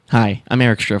Hi, I'm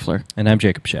Eric Striffler. And I'm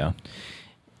Jacob Shao.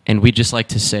 And we'd just like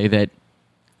to say that,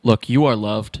 look, you are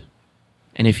loved.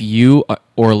 And if you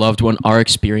or a loved one are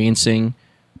experiencing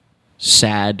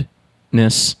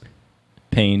sadness,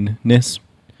 Painness.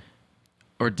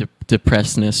 or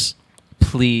depressedness,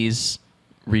 please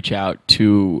reach out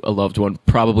to a loved one.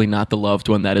 Probably not the loved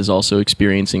one that is also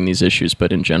experiencing these issues,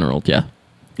 but in general, yeah.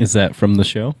 Is that from the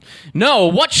show? No,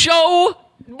 what show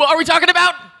are we talking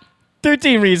about?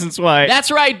 13 Reasons Why. That's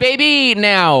right, baby.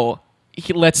 Now,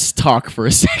 let's talk for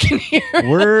a second here.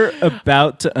 We're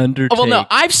about to undertake... Oh, well, no,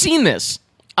 I've seen this.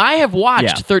 I have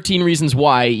watched 13 Reasons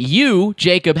Why. You,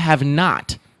 Jacob, have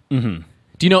not. Mm-hmm.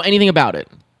 Do you know anything about it?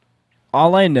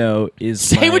 All I know is...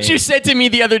 Say what you said to me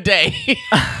the other day.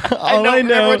 All I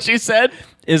know what you said?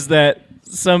 is that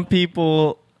some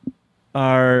people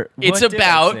are... It's what did I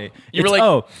about... say? You were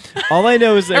It's- like... all I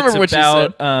know is that remember what it's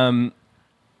you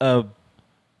about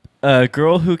a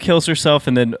girl who kills herself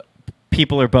and then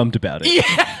people are bummed about it.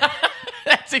 Yeah,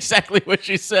 that's exactly what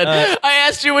she said. I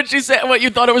asked you what she said, what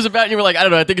you thought it was about, and you were like, I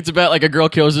don't know, I think it's about like a girl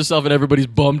kills herself and everybody's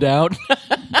bummed out.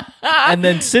 And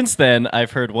then since then,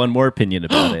 I've heard one more opinion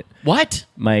about it. What?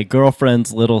 My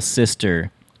girlfriend's little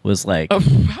sister was like,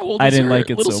 How old is I didn't her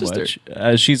like it little so sister?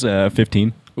 much. She's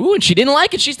 15. Ooh, and she didn't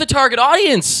like it. She's the target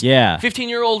audience. Yeah.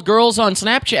 15-year-old girls on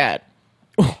Snapchat.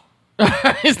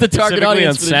 Is the target Specifically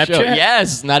audience on for the show. Snapchat?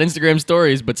 Yes, not Instagram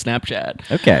stories, but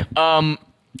Snapchat. Okay.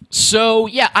 So,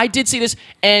 yeah, I did see this,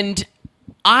 and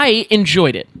I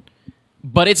enjoyed it.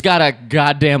 But it's got a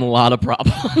goddamn lot of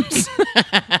problems.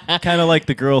 Kind of like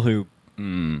the girl who...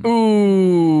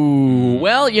 Ooh.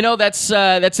 Well, you know, that's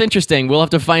interesting. We'll have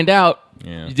to find out.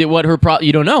 Yeah.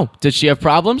 You don't know. Did she have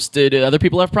problems? Did other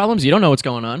people have problems? You don't know what's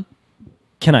going on.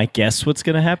 Can I guess what's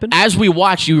going to happen? As we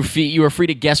watch, you are free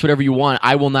to guess whatever you want.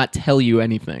 I will not tell you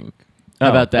anything.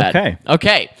 How about that? Okay.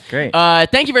 Okay. Great.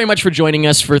 Thank you very much for joining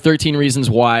us for 13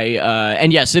 Reasons Why.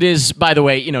 And yes, it is, by the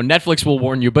way, you know, Netflix will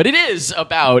warn you, but it is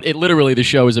about, literally the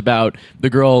show is about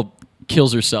the girl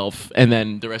kills herself, and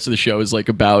then the rest of the show is like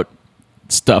about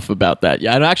stuff about that.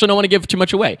 Yeah, I actually don't want to give too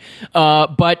much away.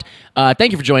 But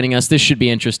thank you for joining us. This should be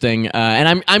interesting.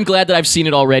 And I'm glad that I've seen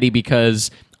it already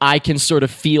because I can sort of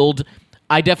field...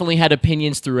 I definitely had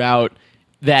opinions throughout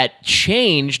that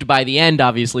changed by the end,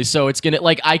 obviously. So it's going to,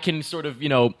 like, I can sort of, you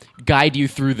know, guide you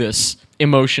through this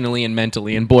emotionally and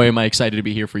mentally. And boy, am I excited to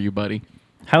be here for you, buddy.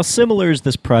 How similar is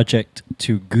this project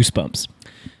to Goosebumps?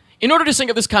 In order to sync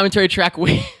up this commentary track,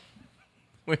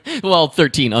 well,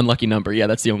 13, unlucky number. Yeah,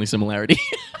 that's the only similarity.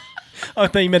 Oh, I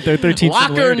thought you meant there are 13 Locker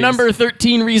similarities. number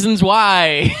 13 Reasons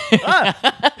Why.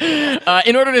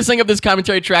 In order to sync up this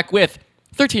commentary track with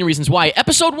 13 Reasons Why.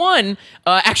 Episode 1,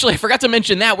 actually, I forgot to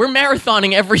mention that. We're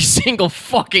marathoning every single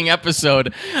fucking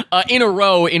episode in a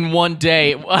row in one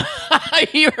day.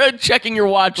 You're checking your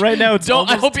watch. Right now, it's I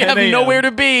almost hope you 10 have a.m. nowhere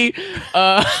to be.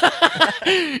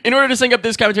 In order to sync up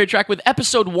this commentary track with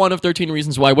Episode 1 of 13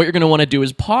 Reasons Why, what you're going to want to do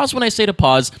is pause when I say to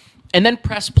pause, and then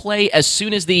press play as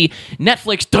soon as the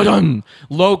Netflix dun-dun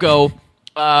logo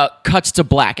cuts to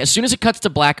black. As soon as it cuts to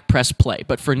black, press play.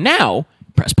 But for now,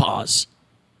 press pause.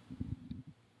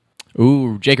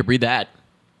 Ooh, Jacob, read that.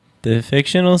 The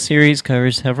fictional series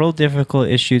covers several difficult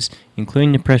issues,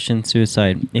 including depression,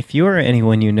 suicide. If you or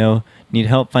anyone you know need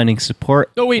help finding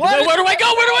support... Oh, wait, where do I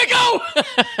go? Where do I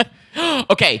go?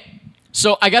 Okay,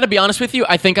 so I got to be honest with you.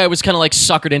 I think I was kind of like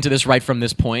suckered into this right from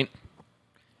this point.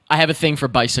 I have a thing for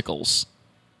bicycles,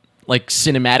 like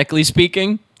cinematically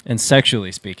speaking. And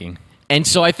sexually speaking. And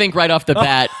so I think right off the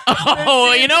bat,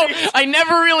 you know, I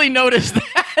never really noticed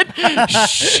that.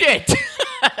 Shit.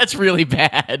 That's really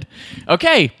bad.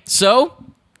 Okay, so,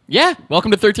 yeah,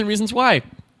 welcome to 13 Reasons Why.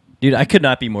 Dude, I could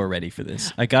not be more ready for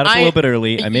this. I got up a little bit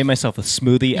early. I made myself a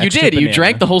smoothie. You extra did. You banana.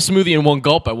 drank the whole smoothie in one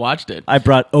gulp. I watched it. I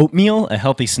brought oatmeal, a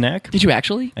healthy snack. Did you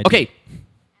actually? I did. Okay.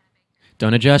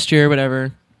 Don't adjust your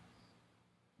whatever.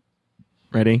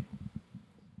 Ready?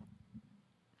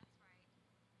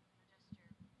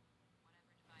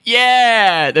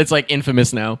 Yeah! That's like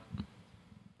infamous now.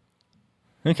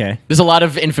 Okay. There's a lot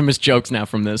of infamous jokes now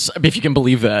from this, if you can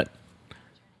believe that.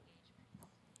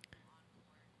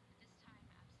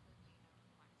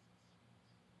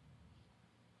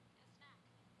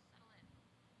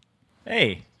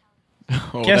 Hey.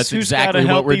 Oh, Guess that's who's exactly got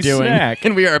a what we're healthy doing. snack?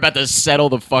 And we are about to settle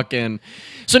the fucking...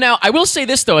 So now, I will say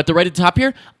this, though, at the right at the top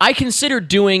here. I considered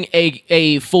doing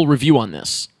a full review on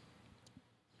this.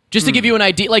 Just to give you an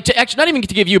idea. Like, to actually, not even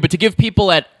to give you, but to give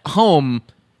people at home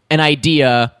an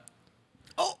idea...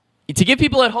 To give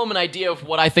people at home an idea of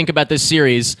what I think about this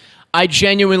series, I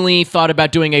genuinely thought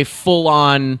about doing a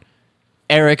full-on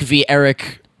Eric v.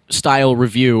 Eric style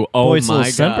review. Oh Boy's my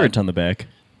little god! sunburnt on the back.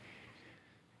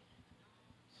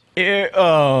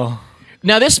 Oh.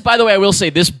 Now, this, by the way, I will say,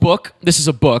 this is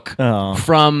a book Oh.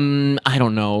 from, I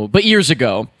don't know, but years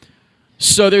ago.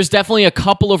 So there's definitely a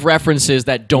couple of references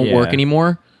that don't Yeah. work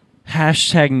anymore.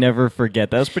 Hashtag never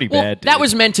forget. That was pretty Well, bad. that dude.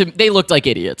 was meant to, they looked like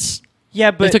idiots. Yeah,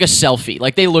 They but took a selfie.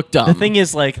 Like, they looked dumb. the thing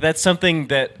is, like, that's something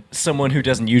that someone who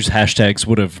doesn't use hashtags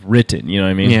would have written. You know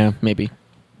what I mean? Yeah, maybe.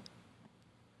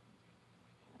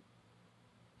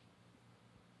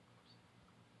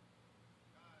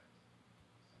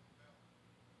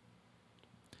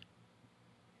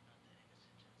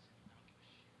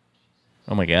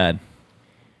 Oh my god.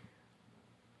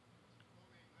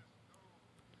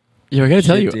 Yeah, I gotta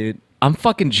tell you, dude. I'm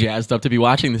fucking jazzed up to be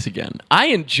watching this again. I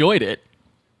enjoyed it.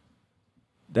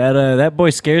 That boy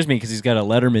scares me because he's got a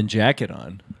Letterman jacket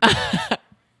on.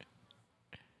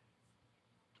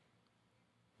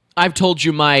 I've told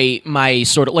you my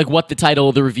sort of like what the title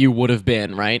of the review would have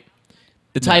been, right?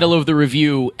 The title of the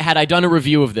review, had I done a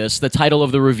review of this, the title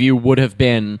of the review would have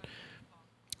been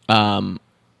wait a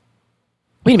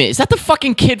minute, is that the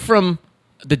fucking kid from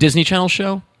the Disney Channel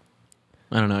show?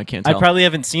 I don't know, I can't tell. I probably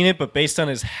haven't seen it, but based on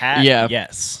his hat, Yeah.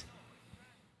 yes.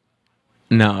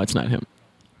 No, it's not him.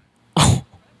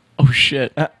 Oh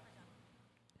shit.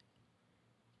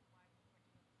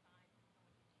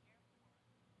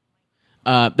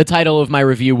 The title of my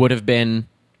review would have been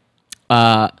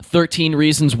 13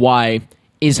 Reasons Why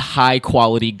is High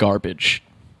Quality Garbage.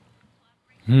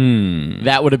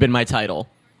 That would have been my title.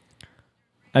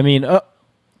 I mean,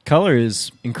 color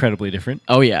is incredibly different.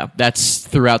 Oh, yeah. That's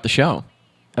throughout the show.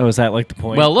 Oh, is that like the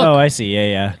point? Well, look. Oh, I see. Yeah,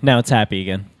 yeah. Now it's happy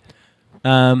again.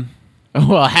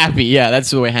 Well, happy. Yeah, that's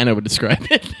the way Hannah would describe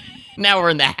it. Now we're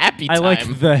in the happy I time.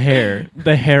 like the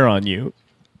hair on you.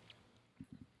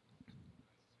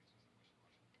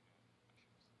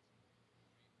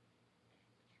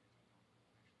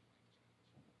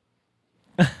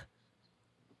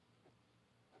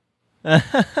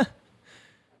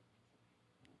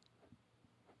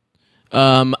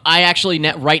 I actually,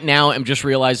 right now, am just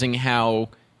realizing how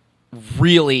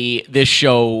really this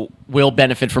show will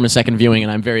benefit from a second viewing,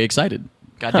 and I'm very excited.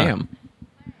 Goddamn.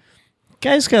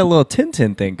 Guy's got a little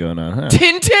Tintin thing going on, huh?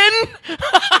 Tintin?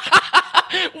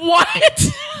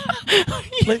 What?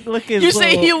 Look his You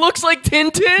say little- he looks like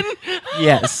Tintin?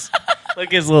 Yes. Look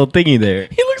at his little thingy there.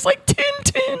 He looks like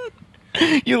Tintin.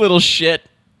 You little shit.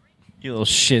 You little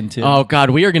shintin. Oh, God,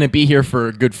 we are going to be here for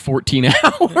a good 14 hours.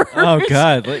 Oh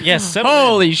God! Yes.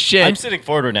 Holy shit. I'm sitting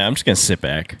forward now. I'm just gonna sit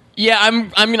back. Yeah,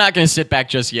 I'm not going to sit back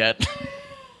just yet.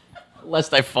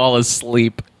 Lest I fall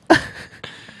asleep.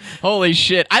 Holy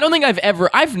shit. I don't think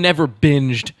I've never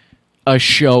binged a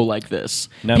show like this.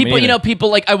 No, me either. People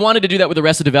like, I wanted to do that with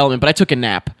Arrested Development, but I took a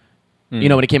nap. You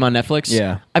know, when it came on Netflix?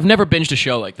 Yeah. I've never binged a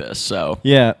show like this, so.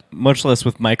 Yeah, much less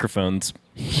with microphones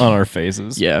on our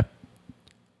faces. Yeah.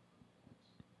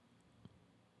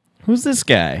 Who's this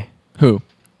guy? Who?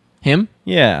 Him?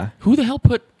 Yeah. Who the hell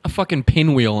put a fucking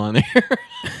pinwheel on there?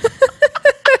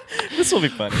 This will be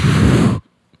funny.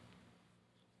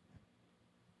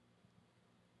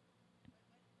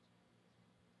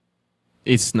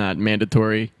 It's not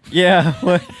mandatory. Yeah.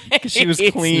 What? 'Cause she was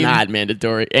clean. It's not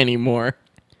mandatory anymore.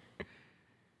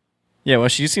 Yeah, well,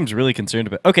 she seems really concerned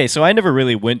about. Okay, so I never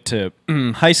really went to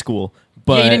high school,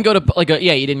 but Yeah, you didn't go to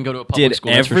you didn't go to a public did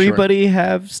school. that's for sure. everybody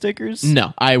have stickers?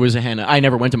 No, I was a Hannah. I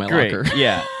never went to my Great. locker.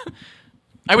 Yeah.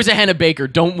 I was a Hannah Baker.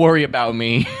 Don't worry about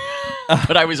me.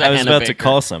 But I was a I was Hannah about Baker. to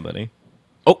call somebody.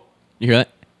 Oh, you hear that?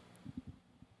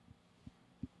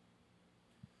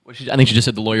 I think she just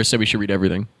said the lawyer said we should read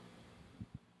everything.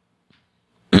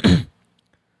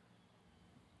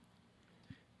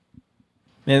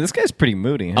 Man, this guy's pretty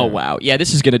moody. Huh? Oh, wow. Yeah,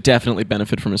 this is going to definitely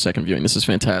benefit from a second viewing. This is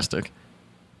fantastic.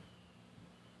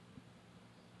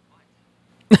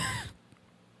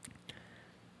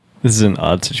 This is an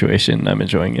odd situation. I'm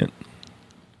enjoying it.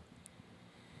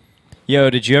 Yo,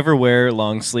 did you ever wear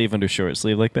long sleeve under short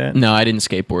sleeve like that? No, I didn't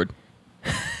skateboard.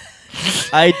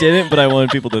 I didn't, but I wanted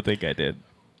people to think I did.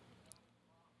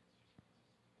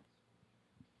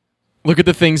 Look at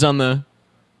the things on the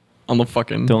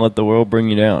fucking... Don't let the world bring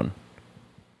you down.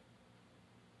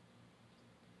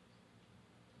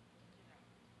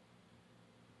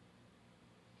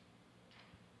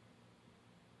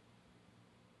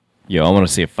 Yo, I want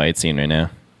to see a fight scene right now.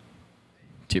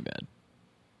 Too bad.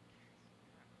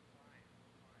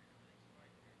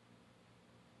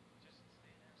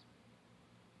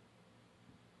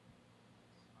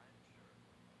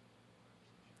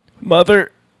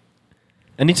 Mother.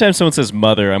 Anytime someone says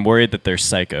mother, I'm worried that they're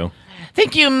psycho.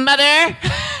 Thank you, mother.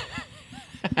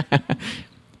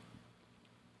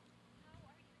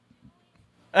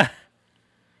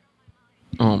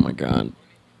 Oh my god.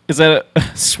 Is that a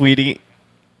sweetie?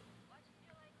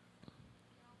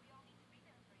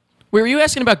 Were you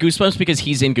asking about Goosebumps because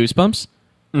he's in Goosebumps?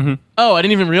 Mm-hmm. Oh, I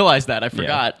didn't even realize that. I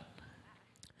forgot.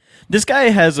 This guy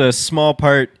has a small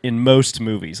part in most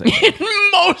movies. I think. In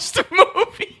most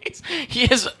movies. He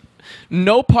has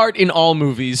no part in all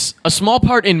movies, a small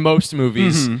part in most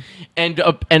movies, and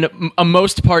a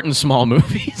most part in small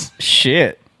movies.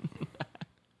 Shit.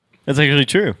 That's actually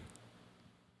true.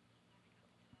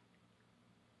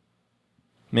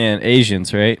 Man,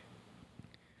 Asians, right?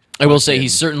 I will say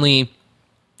he's certainly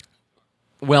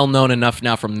well known enough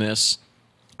now from this.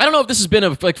 I don't know if this has been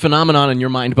a phenomenon in your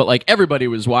mind, but everybody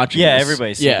was watching. Yeah, this.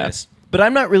 everybody's seen this. But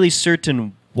I'm not really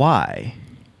certain why.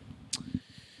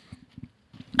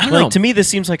 I don't know. To me, this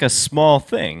seems like a small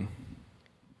thing.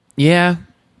 Yeah,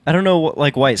 I don't know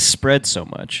why it spread so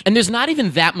much. and there's not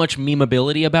even that much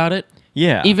memeability about it.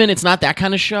 Yeah. Even it's not that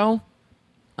kind of show.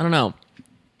 I don't know.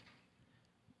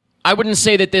 I wouldn't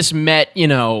say that this met,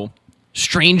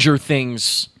 Stranger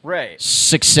Things right.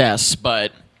 success,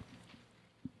 but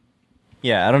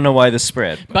Yeah, I don't know why this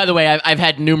spread. by the way, I've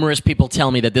had numerous people tell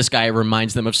me that this guy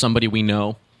reminds them of somebody we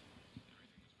know.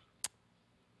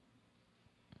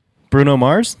 Bruno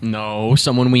Mars? No,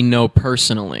 someone we know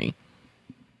personally.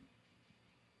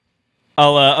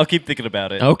 I'll keep thinking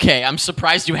about it. Okay, I'm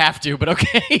surprised you have to, but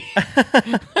okay.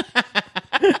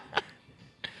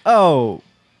 Oh.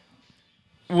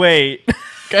 Wait.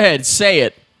 Go ahead, say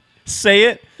it. Say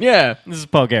it? Yeah. This is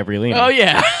Paul Gabrielino. Oh,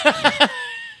 yeah.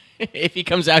 If he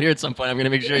comes out here at some point, I'm going to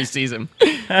make sure he sees him.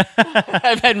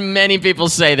 I've had many people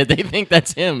say that they think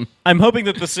that's him. I'm hoping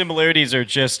that the similarities are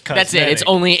just cosmetic.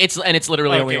 That's it. It's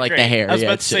literally only Okay, the great. hair. I was Yeah,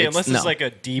 about to say, unless it's no. like a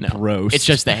deep No. roast. It's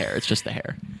just the hair. It's just the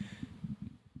hair.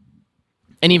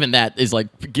 And even that is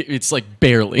it's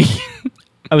barely.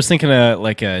 I was thinking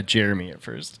like a Jeremy at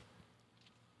first.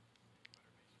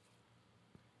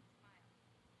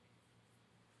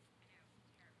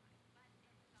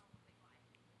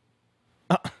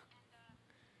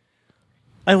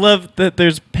 I love that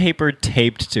there's paper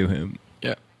taped to him.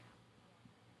 Yeah.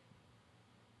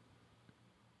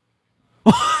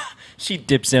 She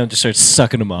dips down and just starts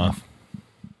sucking him off.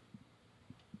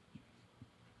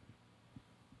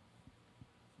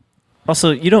 Also,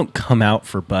 you don't come out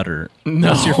for butter. No.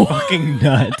 Unless you're fucking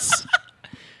nuts.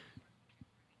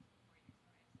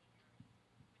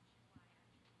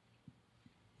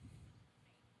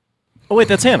 Oh, wait,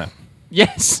 that's Hannah.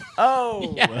 Yes.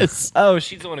 Oh. Yes. Oh,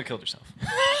 she's the one who killed herself.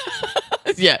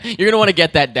 Yeah. You're going to want to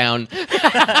get that down.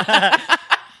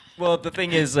 Well, the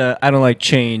thing is, I don't like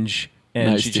change,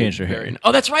 and Nice, she dude. changed her hair. Very-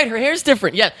 Oh, that's right. Her hair's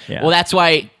different. Yeah. Yeah. Well, that's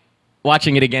why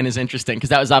watching it again is interesting, because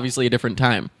that was obviously a different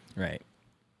time. Right.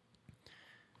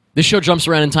 This show jumps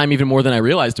around in time even more than I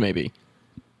realized, maybe.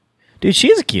 Dude, she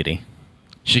is a cutie.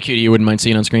 She a cutie you wouldn't mind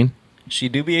seeing on screen? She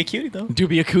do be a cutie, though. Do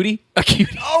be a cootie? A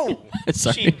cutie? Oh!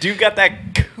 Sorry. She do got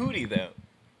that cootie, though.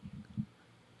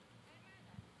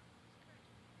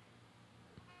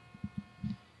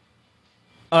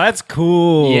 Oh, that's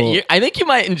cool. Yeah, I think you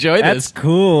might enjoy That's this.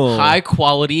 cool. High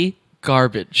quality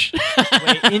garbage.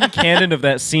 Wait, in canon of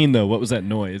that scene, though, what was that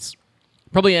noise?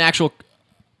 Probably an actual...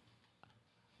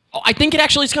 Oh, I think it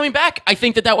actually is coming back. I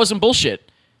think that wasn't bullshit.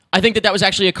 I think that was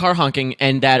actually a car honking,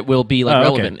 and that will be Oh, okay.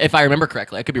 relevant, if I remember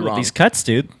correctly. I could be Ooh, wrong. these cuts,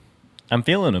 dude. I'm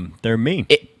feeling them. They're me.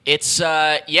 It's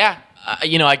yeah.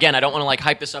 Again, I don't want to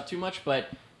hype this up too much, but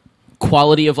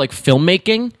quality of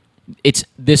filmmaking.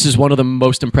 This is one of the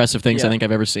most impressive things I Yeah. think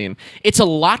I've ever seen. It's a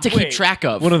lot to keep Wait, track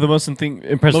of. One of the most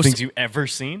impressive things you've ever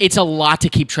seen? It's a lot to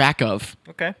keep track of.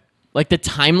 Okay. Like the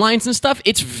timelines and stuff,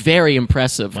 it's very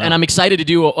impressive. And I'm excited to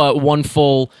do one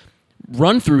full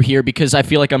run through here because I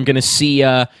feel like I'm going to see.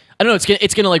 I don't know.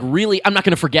 It's going to really. I'm not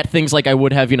going to forget things like I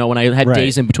would have, when I had Right.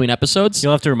 days in between episodes.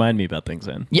 You'll have to remind me about things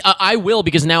then. Yeah, I will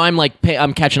because now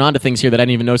I'm catching on to things here that I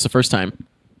didn't even notice the first time.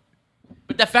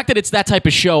 But the fact that it's that type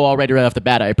of show already right off the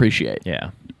bat, I appreciate.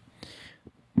 Yeah.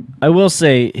 I will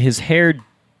say his hair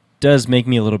does make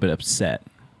me a little bit upset.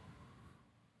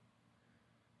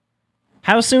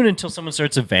 How soon until someone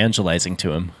starts evangelizing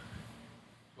to him?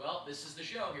 Well, this is the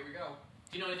show. Here we go.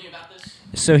 Do you know anything about this?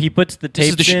 So he puts the This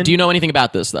is tapes in. Do you know anything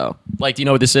about this though? Do you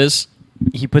know what this is?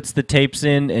 He puts the tapes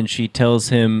in, and she tells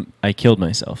him, "I killed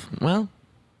myself." Well,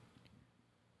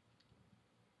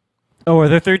 Oh, are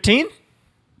there 13?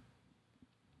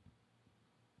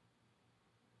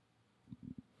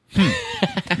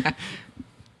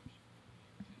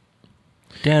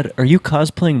 Dad, are you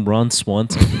cosplaying Ron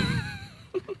Swanson?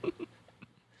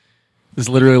 this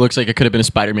literally looks like it could have been a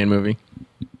Spider-Man movie.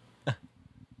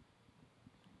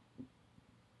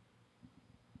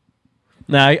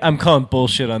 Nah, I'm calling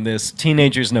bullshit on this.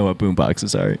 Teenagers know what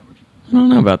boomboxes are. I don't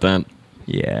know about that.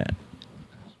 Yeah.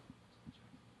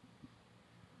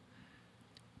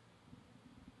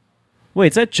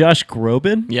 Wait, is that Josh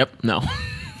Groban? Yep. No.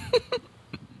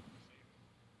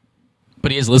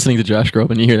 But he is listening to Josh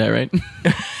Groban. You hear that, right?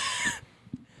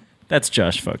 That's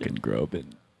Josh fucking Groban.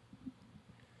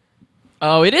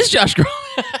 Oh, it is Josh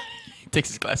Groban. He takes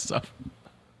his glasses off.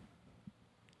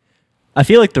 I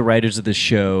feel like the writers of the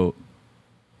show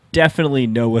definitely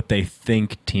know what they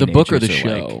think The teenagers book or the are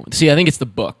show? like. See, I think it's the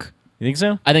book. You think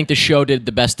so? I think the show did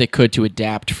the best it could to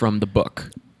adapt from the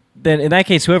book. Then in that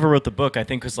case, whoever wrote the book, I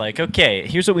think, was like, okay,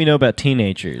 here's what we know about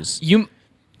teenagers.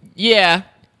 Yeah.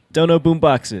 Don't know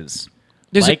boomboxes.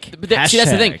 There's Like see, that's the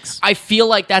thing. hashtags. I feel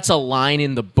like that's a line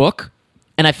in the book,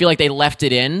 and I feel like they left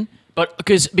it in, but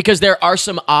because there are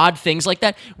some odd things like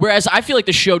that. Whereas I feel like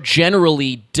the show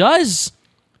generally does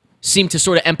seem to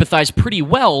sort of empathize pretty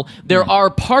well. There are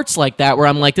parts like that where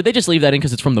I'm like, did they just leave that in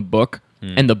because it's from the book,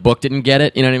 and the book didn't get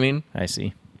it? You know what I mean? I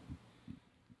see.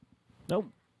 Nope.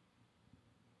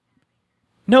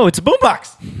 No, it's a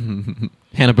boombox.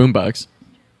 Hannah Boombox.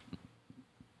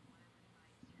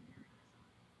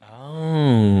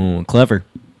 Oh, clever.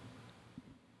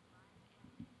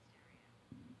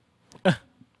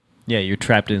 Yeah, you're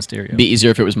trapped in stereo. Be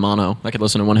easier if it was mono. I could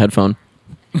listen to one headphone.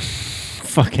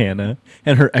 Fuck Hannah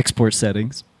and her export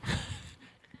settings.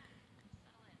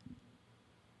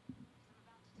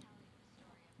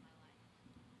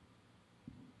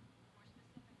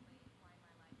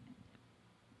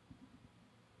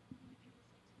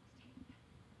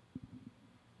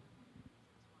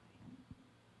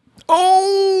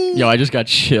 Oh! Yo, I just got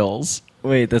chills.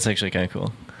 Wait, that's actually kind of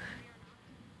cool.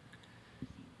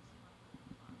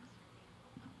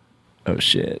 Oh,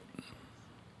 shit.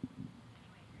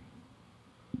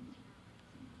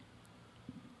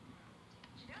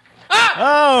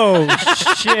 Oh,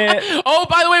 shit. Oh,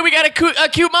 by the way, we got a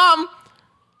cute mom.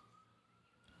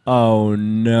 Oh,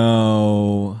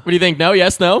 no. What do you think? No?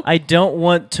 Yes? No? I don't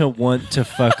want to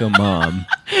fuck a mom.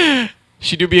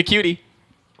 She do be a cutie.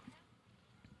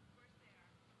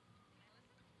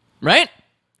 Right?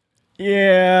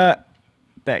 Yeah.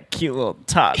 That cute little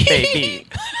top baby.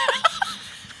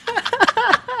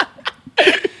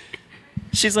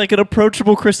 She's like an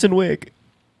approachable Kristen Wiig.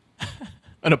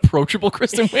 An approachable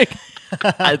Kristen Wiig.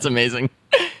 That's amazing.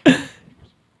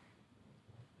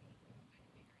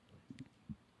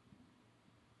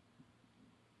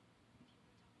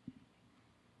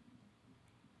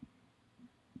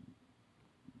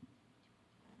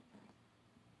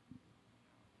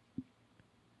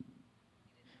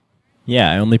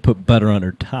 Yeah, I only put butter on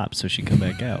her top so she come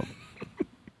back out.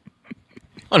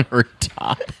 On her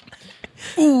top.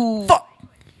 Ooh. Fuck.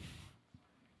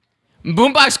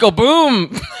 Boombox go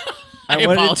boom. I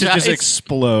wanted apologize. to just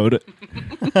explode.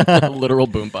 A literal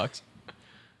boombox.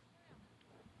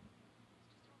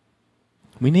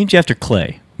 We named you after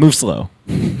Clay. Move slow.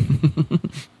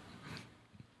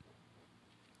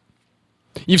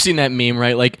 You've seen that meme,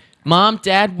 right? Like, Mom,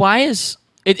 Dad, why is...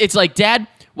 It's like, Dad,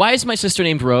 why is my sister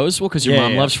named Rose? Well, because your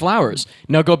mom loves flowers.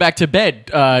 Now go back to bed.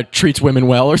 Treats women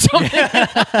well or something. Yeah,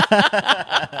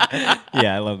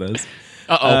 I love those.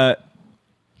 Uh-oh.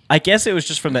 I guess it was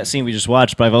just from that scene we just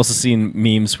watched, but I've also seen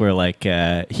memes where like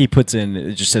he puts in,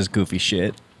 it just says goofy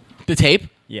shit. The tape?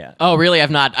 Yeah. Oh, really?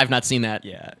 I've not seen that.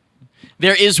 Yeah.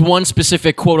 There is one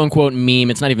specific quote-unquote meme.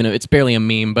 It's not even it's barely a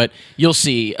meme, but you'll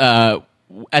see at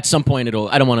some point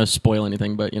I don't want to spoil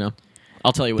anything, but,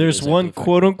 I'll tell you what it There's is one after the fact.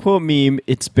 quote-unquote meme,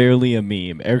 it's barely a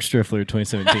meme. Eric Striffler,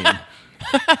 2017.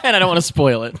 And I don't want to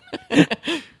spoil it.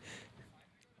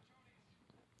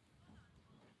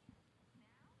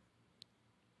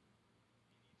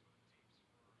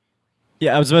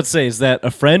 Yeah, I was about to say, is that a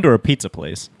friend or a pizza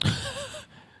place?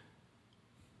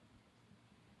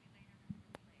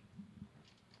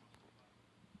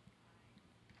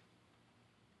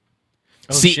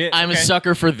 Oh, See, shit, I'm a okay.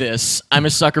 sucker for this. I'm a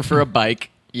sucker for a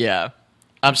bike. Yeah.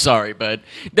 I'm sorry, but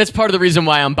that's part of the reason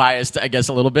why I'm biased, I guess,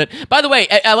 a little bit. By the way,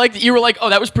 I like that you were like, oh,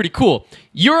 that was pretty cool.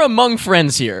 You're among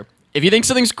friends here. If you think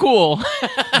something's cool,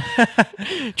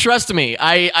 trust me,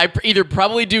 I either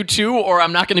probably do too, or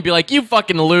I'm not going to be like, you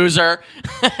fucking loser.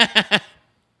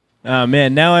 Oh,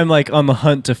 man, now I'm like on the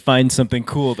hunt to find something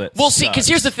cool that Well, see, because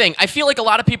here's the thing. I feel like a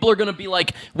lot of people are going to be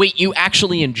like, wait, you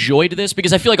actually enjoyed this?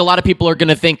 Because I feel like a lot of people are going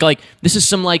to think, like, this is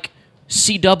some, like,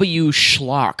 CW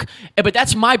schlock. But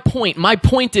that's my point. My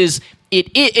point is,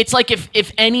 it's like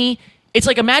if any... It's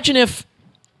like, imagine if,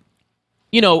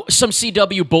 some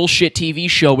CW bullshit TV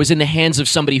show was in the hands of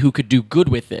somebody who could do good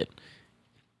with it.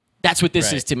 That's what this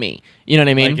Right. is to me. You know what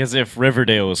I mean? Like as if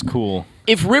Riverdale was cool.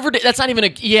 If Riverdale, that's not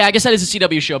even yeah, I guess that is a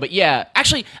CW show, but yeah.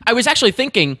 Actually, I was actually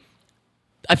thinking,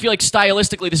 I feel like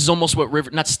stylistically, this is almost what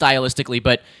not stylistically,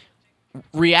 but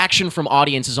reaction from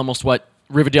audience is almost what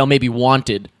Riverdale maybe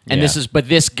wanted, and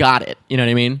this got it. You know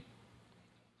what I mean?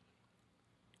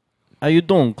 How you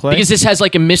doing, Clay? Because this has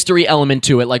like a mystery element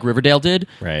to it, like Riverdale did.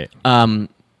 Right.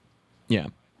 Yeah.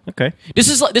 Okay. This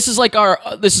is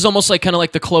almost like kind of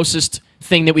like the closest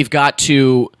thing that we've got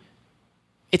to.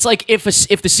 It's like if the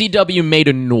CW made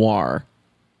a noir.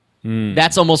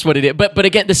 That's almost what it is. But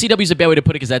again, the CW is a bad way to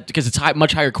put it because it's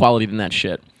much higher quality than that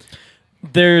shit.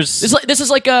 This is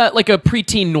like a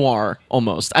preteen noir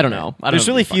almost. I don't know. There's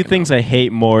really few things I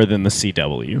hate more than the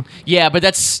CW. Yeah, but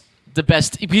that's the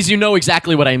best because you know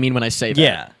exactly what I mean when I say that.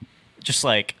 Yeah, just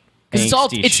like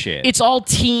angsty shit. It's all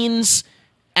teens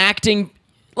acting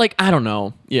like I don't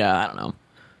know. Yeah, I don't know.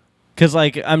 Because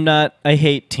like I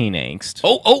hate teen angst.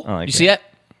 Oh, you see that?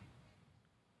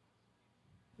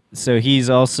 So he's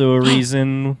also a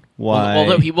reason why.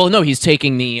 No, he's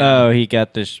taking the. He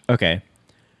got this. Okay.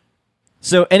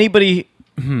 So anybody.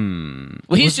 Well,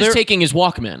 he's just taking his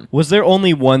Walkman. Was there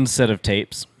only one set of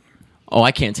tapes? Oh,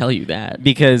 I can't tell you that.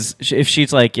 Because if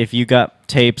she's like, if you got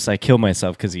tapes, I kill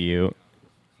myself because of you.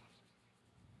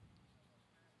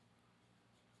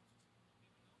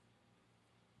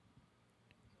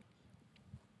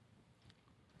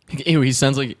 Ew, he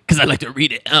sounds like because I like to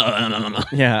read it. Oh.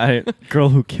 Yeah, girl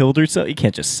who killed herself. You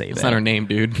can't just say that. That's not her name,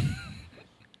 dude.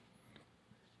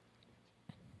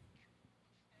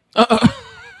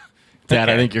 Dad,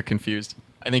 I think you're confused.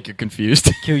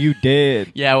 Kill you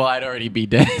dead. Yeah, well, I'd already be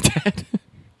dead.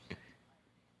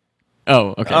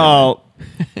 Oh, okay. Oh.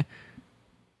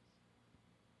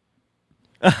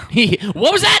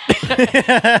 What was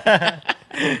that?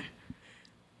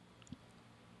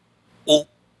 Oh.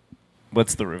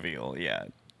 What's the reveal? Yeah.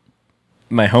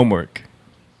 My homework.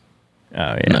 Oh,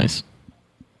 yeah. Nice.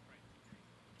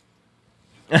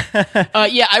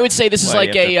 Yeah, I would say this is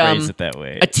like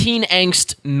a teen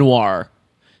angst noir.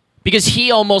 Because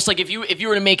he almost like if you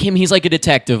were to make him, he's like a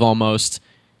detective almost,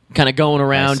 kind of going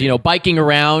around, biking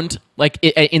around like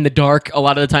in the dark a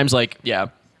lot of the times. Like, yeah.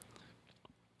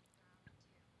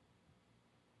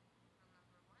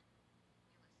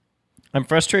 I'm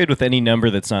frustrated with any number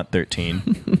that's not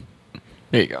 13.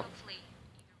 There you go.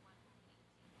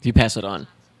 You pass it on.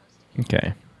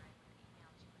 Okay.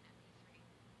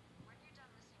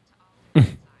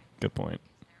 Good point.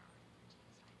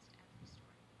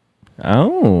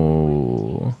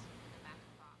 Oh.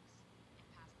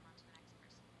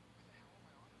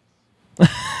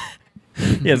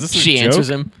 Yeah, is this she a joke? answers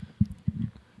him.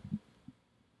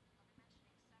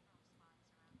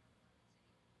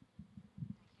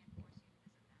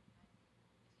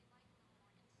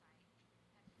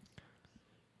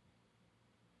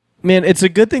 Man, it's a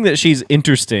good thing that she's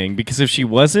interesting because if she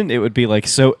wasn't, it would be like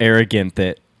so arrogant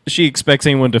that she expects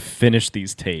anyone to finish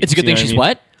these tapes. It's a good thing she's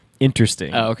what?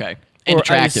 Interesting. Oh, okay. And or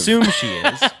attractive. I assume she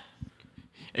is.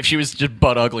 If she was just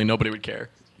butt ugly, nobody would care.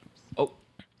 Oh.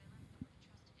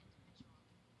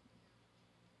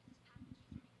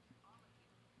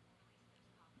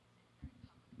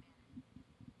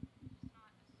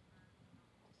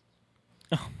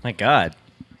 Oh my god.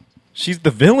 She's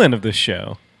the villain of the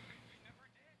show.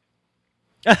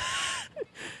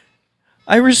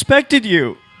 I respected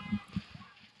you.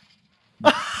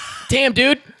 Damn,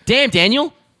 dude. Damn,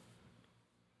 Daniel.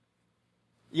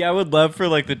 Yeah, I would love for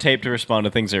like the tape to respond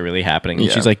to things that are really happening. And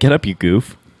Yeah. she's like, "Get up, you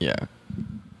goof." Yeah.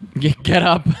 Get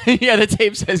up. Yeah, the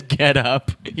tape says get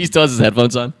up. He still has his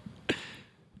headphones on.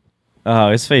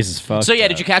 Oh, his face is fucked. So yeah, up.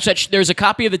 did you catch that? There's a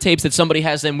copy of the tapes that somebody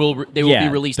has. Then they will Yeah,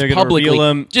 be released they're gonna publicly. reveal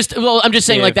 'em I'm just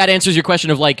saying, if- like that answers your question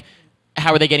of like,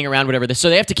 how are they getting around whatever this? So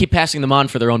they have to keep passing them on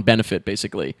for their own benefit,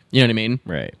 basically. You know what I mean?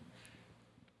 Right.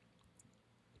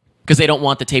 Because they don't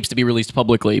want the tapes to be released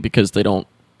publicly because they don't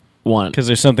want. Because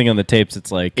there's something on the tapes.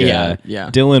 It's like, Yeah.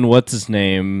 Dylan, what's his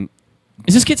name?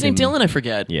 Is this kid's name Dylan? I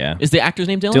forget. Yeah. Is the actor's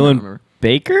name Dylan? I don't Dylan remember.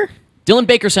 Baker? Dylan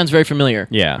Baker sounds very familiar.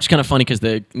 Yeah. It's kind of funny because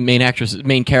the main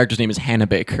character's name is Hannah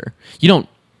Baker. You don't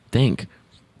think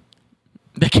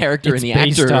the character It's and the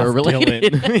based actor off are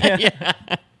related. Dylan.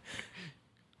 Yeah.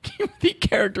 The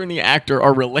character and the actor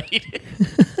are related.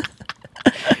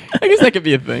 I guess that could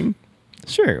be a thing.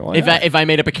 Sure. Why If not? I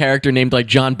made up a character named like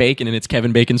John Bacon and it's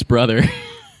Kevin Bacon's brother.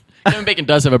 Kevin Bacon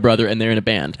does have a brother and they're in a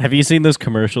band. Have you seen those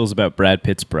commercials about Brad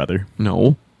Pitt's brother?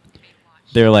 No.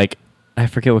 They're like, I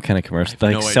forget what kind of commercial,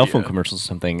 like no cell phone idea. commercials or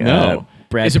something. No.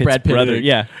 Brad Is it Pitt's Brad Pitt brother.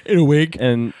 Yeah. in a wig?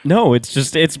 And no,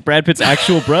 it's Brad Pitt's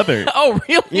actual brother. Oh,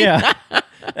 really? Yeah.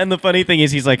 And the funny thing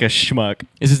is he's like a schmuck.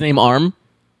 Is his name Arm?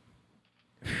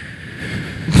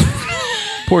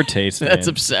 Poor taste. That's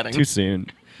man. upsetting. Too soon.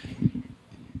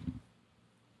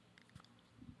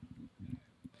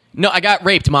 No, I got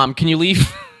raped, Mom. Can you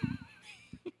leave?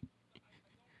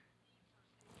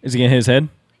 Is he gonna hit his head?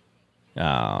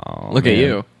 Oh, Look at man.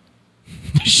 you.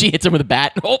 She hits him with a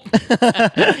bat. Oh.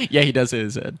 Yeah, he does hit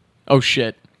his head. Oh,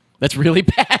 shit. That's really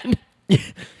bad.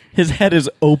 His head is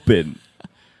open.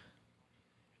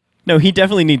 No, he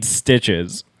definitely needs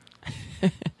stitches.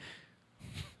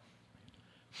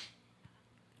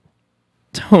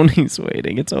 Tony's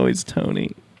waiting. It's always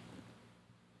Tony.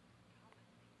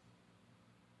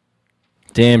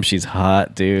 Damn, she's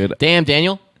hot, dude. Damn,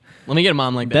 Daniel. Let me get a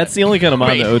mom like that. That's the only kind of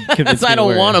mom that would convince me I to don't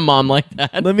wear want it. a mom like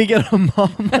that. Let me get a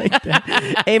mom like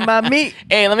that. Hey, mommy.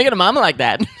 Hey, let me get a mom like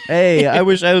that. Hey, I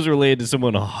wish I was related to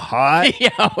someone hot.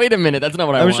 Yeah, wait a minute. That's not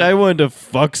what I I want. wish I wanted to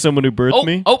fuck someone who birthed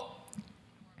me. Oh.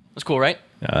 That's cool, right?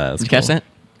 That's Did you catch cool. that?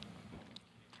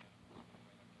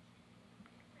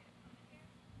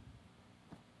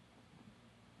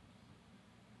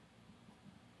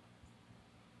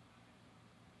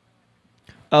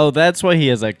 Oh, that's why he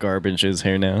has that garbage in his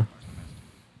hair now.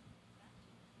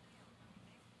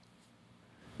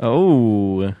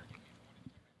 Oh.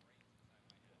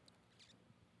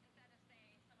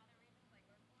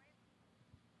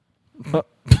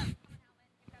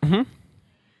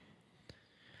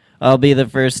 I'll be the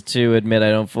first to admit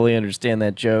I don't fully understand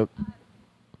that joke.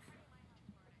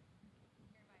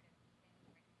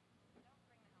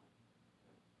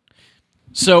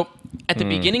 So, at the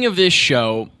beginning of this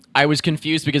show, I was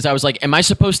confused because I was like, am I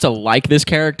supposed to like this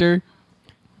character?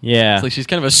 Yeah. It's like she's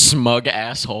kind of a smug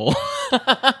asshole.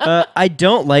 I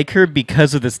don't like her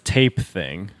because of this tape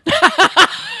thing.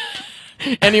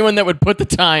 Anyone that would put the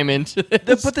time into To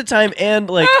this. put the time and,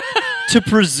 like, to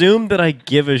presume that I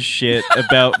give a shit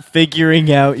about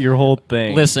figuring out your whole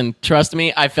thing. Listen, trust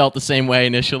me, I felt the same way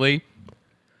initially.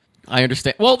 I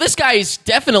understand. Well, this guy's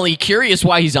definitely curious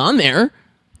why he's on there.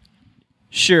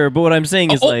 Sure, but what I'm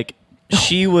saying is, Oh. like,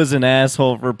 she was an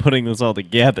asshole for putting this all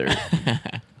together.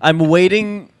 I'm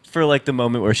waiting for, like, the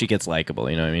moment where she gets likable,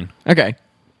 you know what I mean? Okay.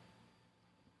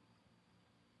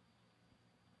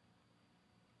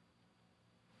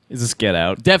 Is this Get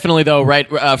Out? Definitely, though, right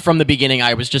from the beginning,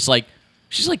 I was just like,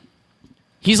 he's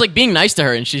like being nice to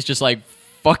her, and she's just like,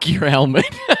 fuck your helmet.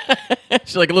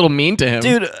 She's like a little mean to him.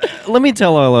 Dude, let me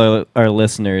tell all our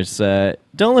listeners,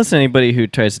 don't listen to anybody who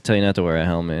tries to tell you not to wear a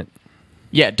helmet.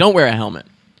 Yeah, don't wear a helmet.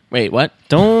 Wait, what?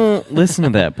 Don't listen to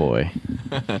that boy.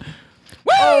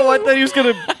 Oh, I thought he was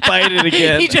going to bite it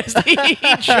again. he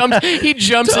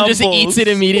jumps and just Tumbles. eats it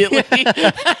immediately.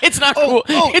 It's not cool.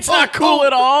 It's not cool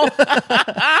at all.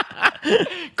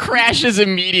 Crashes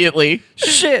immediately.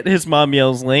 Shit, his mom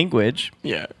yells language.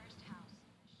 Yeah.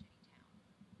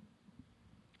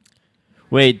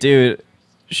 Wait, dude.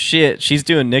 Shit, she's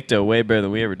doing Nikto way better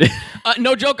than we ever did.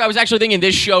 No joke. I was actually thinking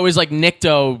this show is like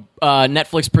Nikto.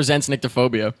 Netflix presents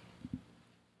Nyctophobia.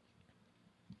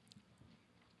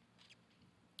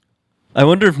 I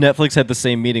wonder if Netflix had the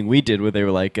same meeting we did where they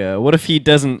were like, what if he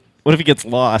gets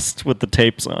lost with the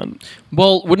tapes on?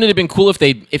 Well, wouldn't it have been cool if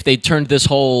they turned this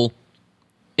whole,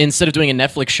 instead of doing a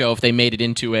Netflix show, if they made it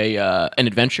into an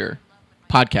adventure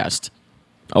podcast?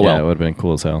 Oh Yeah, it well. would have been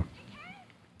cool as hell.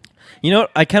 You know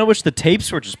what? I kind of wish the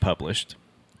tapes were just published.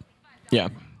 Yeah.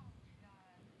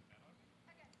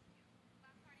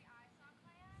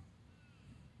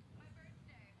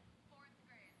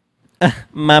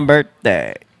 My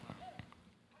birthday.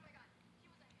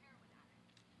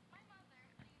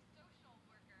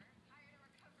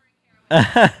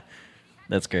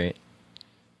 That's great.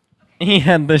 He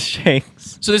had the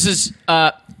shakes. So this is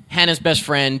Hannah's best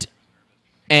friend,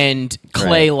 and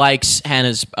Clay Right. likes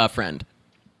Hannah's friend.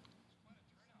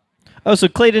 Oh, so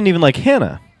Clay didn't even like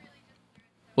Hannah.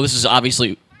 Well, this is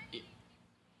obviously.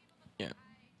 Yeah.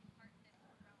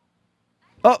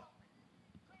 Oh.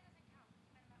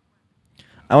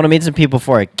 I want to meet some people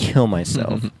before I kill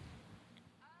myself.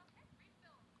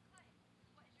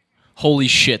 Holy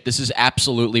shit! This is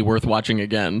absolutely worth watching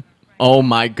again. Oh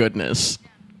my goodness.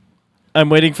 I'm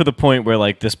waiting for the point where,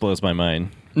 like, this blows my mind.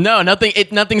 No,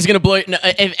 nothing's gonna blow. No,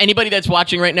 if anybody that's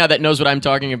watching right now that knows what I'm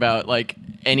talking about, like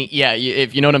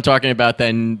if you know what I'm talking about,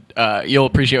 then you'll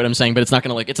appreciate what I'm saying. But it's not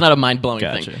it's not a mind blowing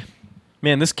Gotcha. thing.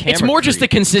 Man, this camera. It's more just the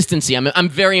creep. consistency. I'm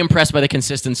very impressed by the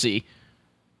consistency.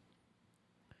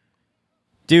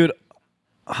 Dude,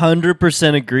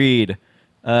 100% agreed.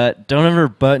 Don't ever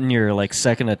button your, like,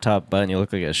 second to top button. You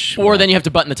look like a schmuck. Or then you have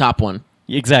to button the top one.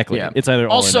 Exactly. Yeah. It's either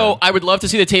all or Also, none. I would love to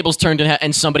see the tables turned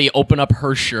and somebody open up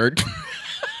her shirt.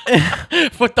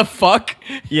 What the fuck?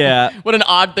 Yeah. What an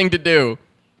odd thing to do.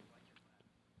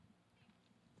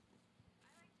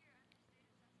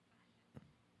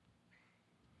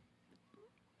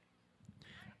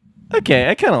 Okay,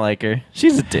 I kind of like her.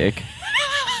 She's a dick.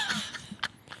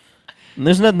 And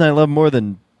there's nothing I love more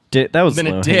than dick. That was Than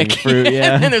a low-hanging dick. fruit,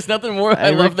 yeah. And there's nothing more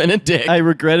I love than a dick. I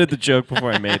regretted the joke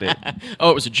before I made it.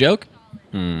 Oh, it was a joke?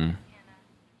 Hmm.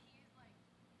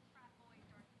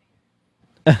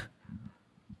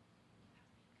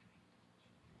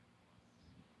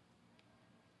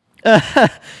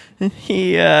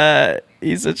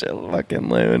 He's such a fucking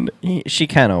loon. She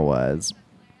kind of was.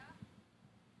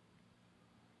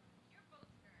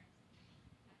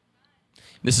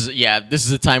 This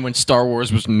is a time when Star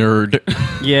Wars was nerd.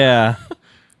 Yeah.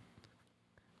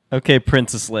 Okay,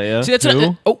 Princess Leia. See, that's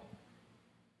Who? oh.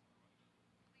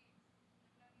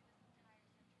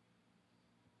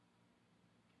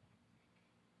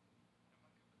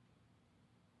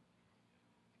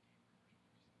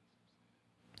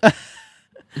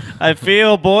 I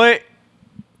feel, boy.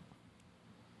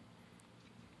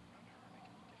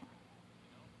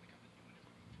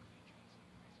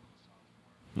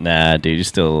 Nah, dude, you're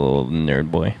still a little nerd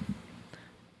boy.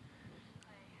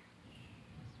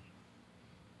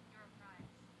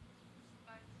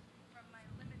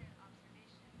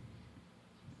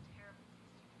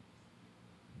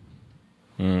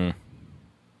 Hmm.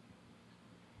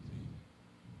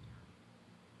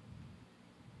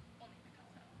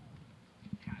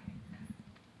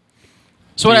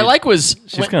 So what I like was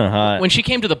She's kind of hot. when she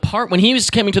came to the when he was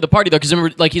coming to the party though, because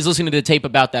remember, like he's listening to the tape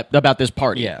about this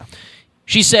party. Yeah.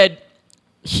 She said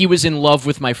he was in love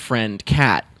with my friend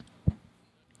Kat,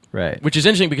 Right. which is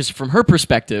interesting because from her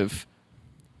perspective,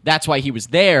 that's why he was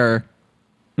there.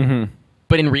 Mm-hmm.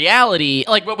 But in reality,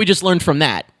 like what we just learned from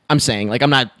that, I'm saying, like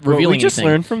I'm not revealing What we just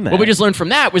anything. learned from that. What we just learned from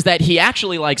that was that he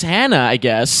actually likes Hannah, I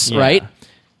guess, Yeah. right?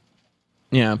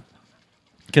 Yeah.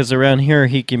 Because around here,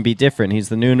 he can be different. He's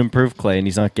the new and improved Clay, and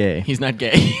he's not gay. He's not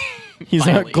gay. He's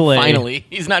not Glay. Finally,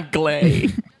 he's not Glay.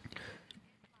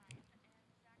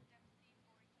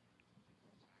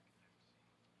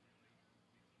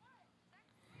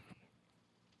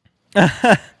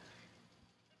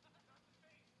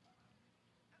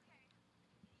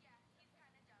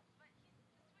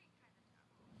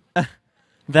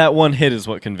 That one hit is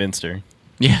what convinced her.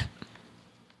 Yeah.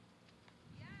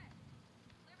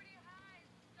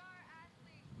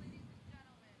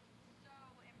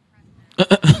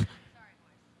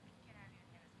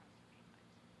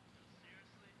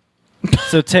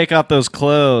 So take off those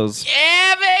clothes.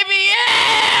 Yeah, baby,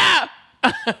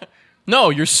 yeah! No,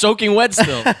 you're soaking wet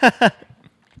still.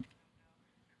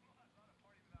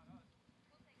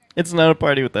 It's not a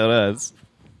party without us.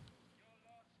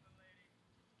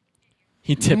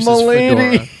 He tips Milady. his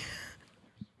fedora.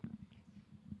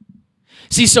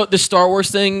 See, so the Star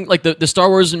Wars thing, like the Star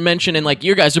Wars mention, and like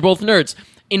you guys are both nerds.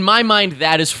 In my mind,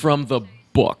 that is from the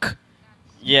book.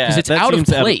 Yeah, Because it's that out of seems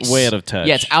place. way out of touch.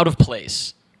 Yeah, it's out of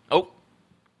place. Oh.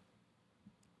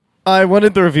 I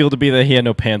wanted the reveal to be that he had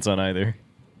no pants on either.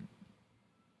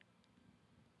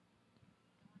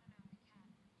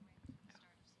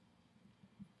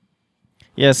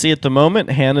 Yeah, see, at the moment,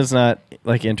 Hannah's not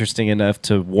like interesting enough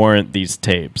to warrant these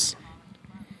tapes.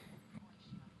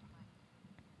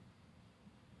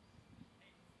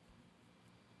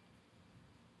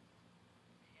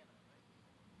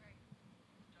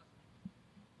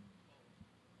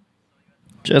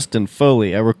 Justin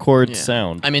Foley, I record Yeah.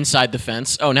 sound. I'm inside the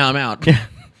fence. Oh, now I'm out.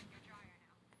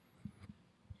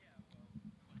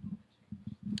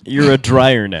 You're a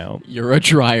dryer now. You're a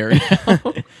dryer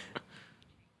now.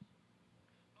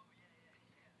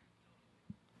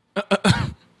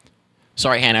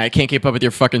 Sorry, Hannah, I can't keep up with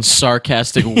your fucking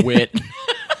sarcastic wit.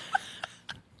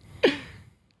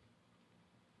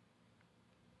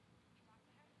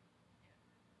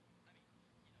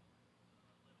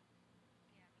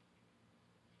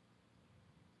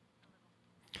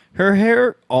 Her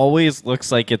hair always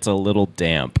looks like it's a little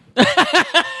damp.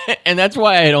 And that's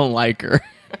why I don't like her.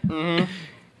 And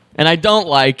I don't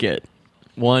like it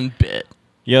one bit.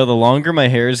 Yo, the longer my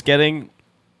hair is getting,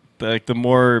 the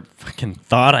more fucking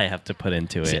thought I have to put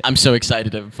into it. I'm so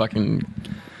excited to fucking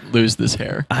lose this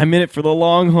hair. I'm in it for the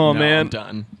long haul, No, man. I'm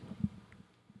done.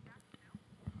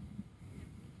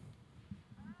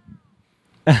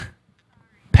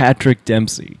 Patrick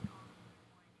Dempsey.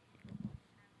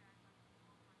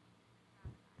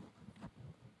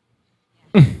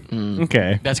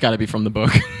 Okay. That's got to be from the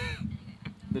book.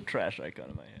 The trash icon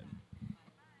in my head.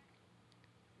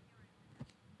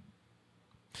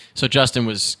 So Justin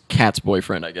was Kat's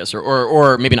boyfriend, I guess,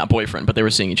 or maybe not boyfriend, but they were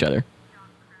seeing each other.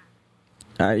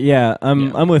 Yeah, I'm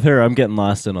Yeah. I'm with her. I'm getting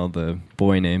lost in all the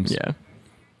boy names. Yeah.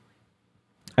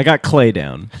 I got Clay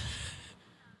down.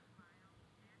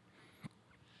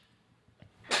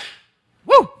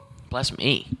 Woo! Bless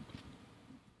me.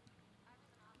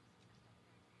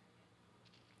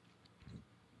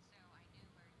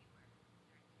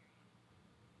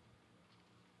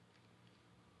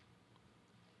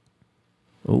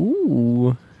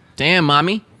 Ooh. Damn,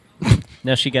 mommy.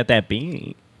 Now she got that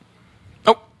beanie.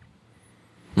 Oh.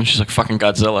 And she's like fucking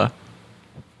Godzilla.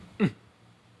 I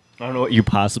don't know what you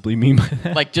possibly mean by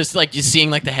that. Like just like you seeing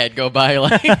like the head go by.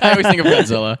 Like I always think of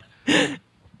Godzilla.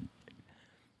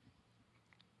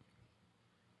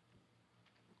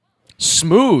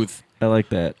 Smooth. I like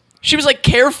that. She was like,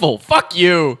 careful. Fuck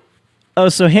you. Oh,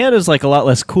 so Hannah's like a lot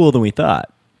less cool than we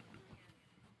thought.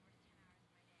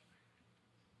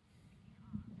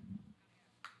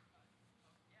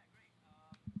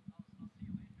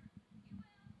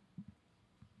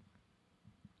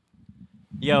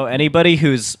 Yo, anybody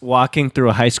who's walking through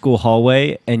a high school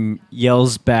hallway and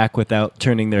yells back without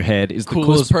turning their head is the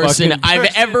Coolest person fucking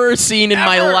I've ever seen in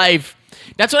my life.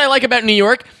 That's what I like about New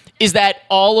York is that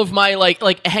all of my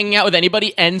like hanging out with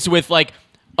anybody ends with like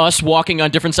us walking on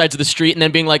different sides of the street and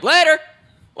then being like later.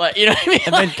 Like, you know what I mean?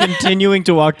 And then continuing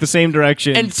to walk the same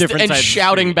direction, and different sides of the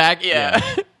shouting street. back.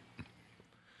 Yeah.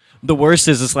 The worst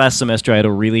is this last semester I had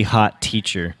a really hot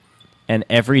teacher. And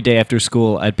every day after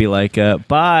school, I'd be like,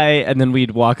 bye. And then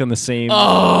we'd walk on the same.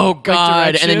 Oh, God.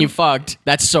 direction. And then you fucked.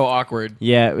 That's so awkward.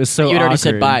 Yeah, it was so You'd already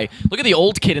said awkward. bye. Look at the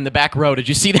old kid in the back row. Did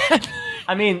you see that?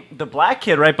 I mean, the black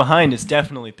kid right behind is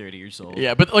definitely 30 years old.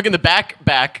 Yeah, but look in the back.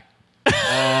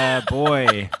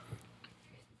 Boy.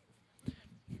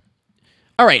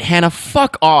 All right, Hannah,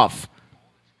 fuck off.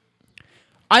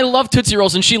 I love Tootsie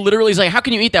Rolls, and she literally is like, how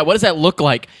can you eat that? What does that look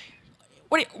like?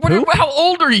 How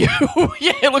old are you?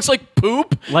 Yeah, it looks like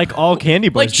poop. Like all candy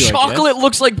bars Like do, I guess. chocolate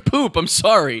looks like poop. I'm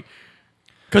sorry.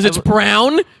 Because it's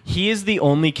brown? He is the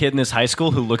only kid in this high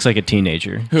school who looks like a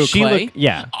teenager. Who, Clay?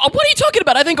 Yeah. What are you talking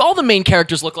about? I think all the main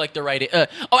characters look like the right...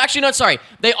 actually, no, sorry.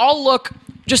 They all look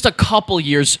just a couple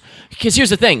years... Because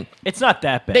here's the thing. It's not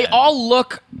that bad. They all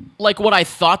look like what I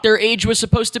thought their age was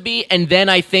supposed to be, and then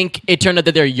I think it turned out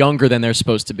that they're younger than they're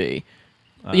supposed to be.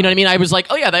 You know what I mean? I was like,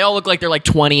 oh yeah, they all look like they're like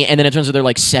 20, and then it turns out they're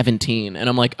like 17. And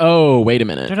I'm like, oh, wait a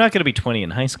minute. They're not going to be 20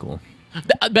 in high school.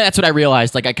 That's what I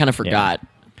realized. Like, I kind of forgot.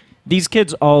 These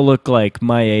kids all look like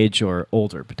my age or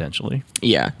older, potentially.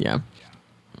 Yeah, yeah.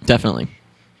 Definitely.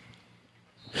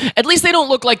 At least they don't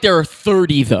look like they're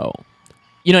 30, though.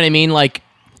 You know what I mean? Like,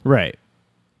 Right.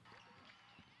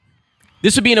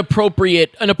 this would be an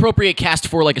appropriate cast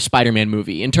for like a Spider-Man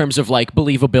movie in terms of like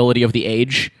believability of the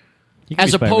age. He could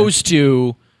As be Spider-Man. opposed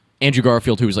to Andrew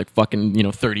Garfield, who was like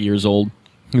fucking, 30 years old.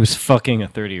 He was fucking a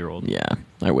 30-year-old. Yeah,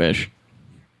 I wish.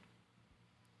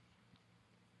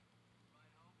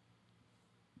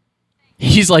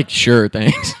 He's like, sure,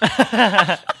 thanks.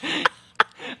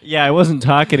 Yeah, I wasn't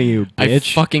talking to you, I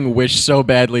bitch. fucking wish so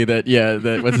badly that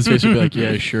what's his face would be like,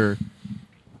 yeah, sure.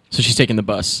 So she's taking the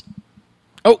bus.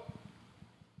 Oh,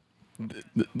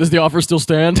 does the offer still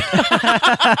stand?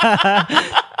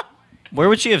 Where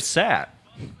would she have sat?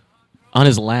 On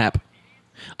his lap.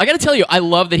 I gotta tell you, I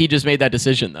love that he just made that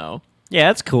decision, though. Yeah,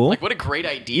 that's cool. Like, what a great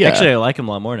idea. Actually, I like him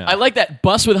a lot more now. I like that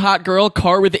bus with hot girl,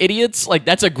 car with idiots. Like,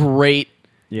 that's a great.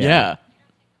 Yeah.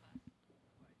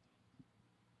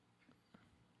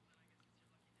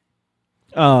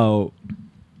 Oh.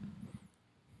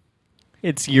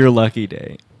 It's your lucky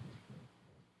day.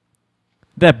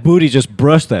 That booty just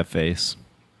brushed that face.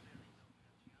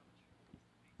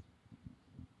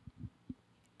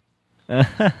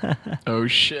 Oh,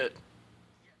 shit.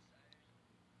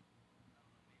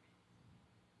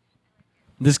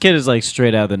 This kid is like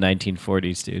straight out of the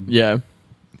 1940s, dude. Yeah.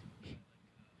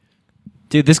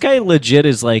 Dude, this guy legit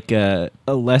is like a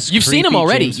less. You've seen him creepy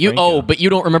already. James Franco. But you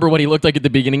don't remember what he looked like at the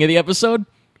beginning of the episode?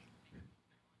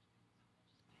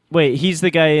 Wait, he's the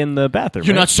guy in the bathroom.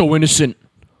 You're right? not so innocent.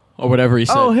 Or whatever he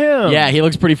said. Oh, him. Yeah, he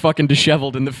looks pretty fucking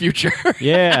disheveled in the future.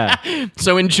 Yeah.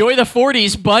 So enjoy the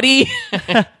 40s, buddy.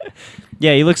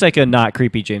 Yeah, he looks like a not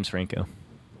creepy James Franco.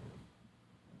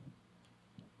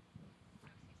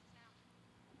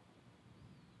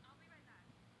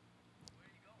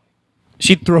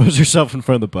 She throws herself in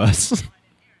front of the bus.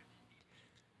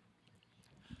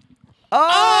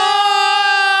 Oh!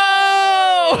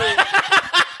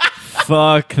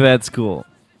 Fuck, that's cool.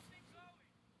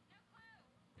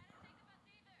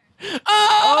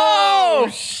 Oh!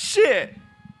 Shit.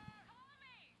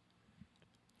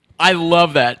 I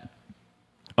love that.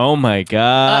 Oh my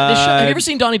god. Have you ever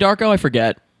seen Donnie Darko? I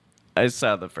forget. I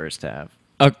saw the first half.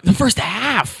 The first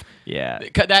half. Yeah.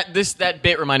 That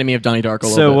bit reminded me of Donnie Darko a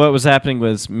little So bit. what was happening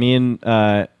was me and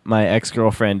my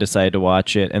ex-girlfriend decided to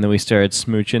watch it, and then we started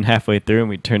smooching halfway through, and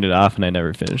we turned it off, and I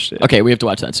never finished it. Okay, we have to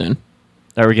watch that soon.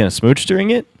 Are we gonna smooch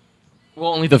during it?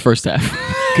 Well, only the first half.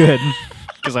 Good,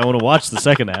 because I want to watch the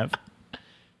second half.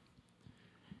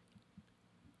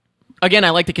 Again,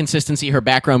 I like the consistency. Her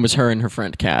background was her and her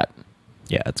friend Kat.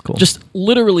 Yeah, that's cool. Just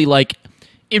literally like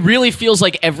it really feels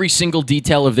like every single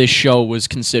detail of this show was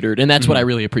considered, and that's what I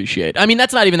really appreciate. I mean,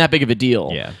 that's not even that big of a deal.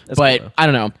 Yeah, that's but cool, though. I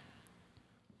don't know.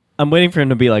 I'm waiting for him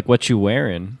to be like, "What you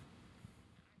wearing?"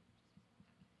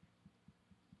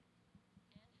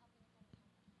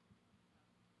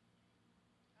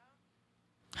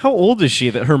 How old is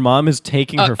she that her mom is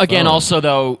taking her phone? Again, also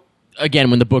though,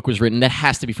 when the book was written, that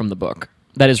has to be from the book.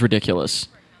 That is ridiculous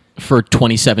for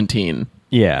 2017.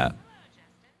 Yeah.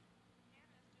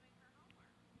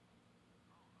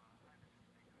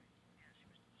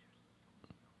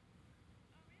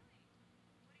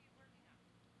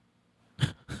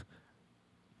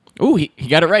 Ooh, he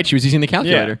got it right. She was using the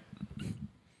calculator.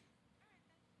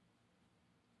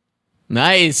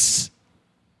 Nice.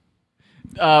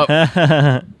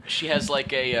 She has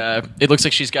like a. It looks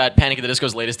like she's got Panic at the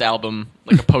Disco's latest album,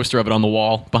 like a poster of it on the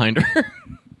wall behind her.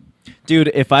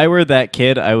 Dude, if I were that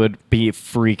kid, I would be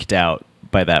freaked out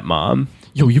by that mom.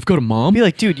 Yo, you've got a mom? I'd be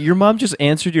like, dude, your mom just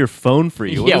answered your phone for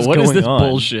you. What is this on?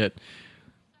 bullshit?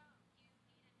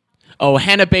 Oh,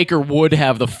 Hannah Baker would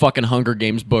have the fucking Hunger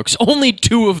Games books. Only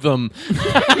 2 of them.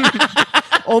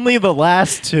 Only the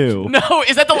last 2. No,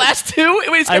 is that the last 2?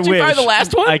 Wait, is I Catching Fire wish. the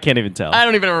last one? I can't even tell. I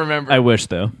don't even remember. I wish,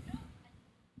 though.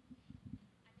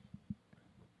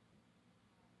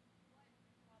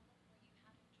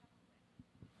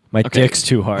 My dick's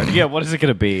too hard. Yeah, what is it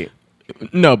going to be?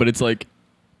 No, but it's like...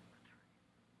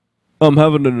 I'm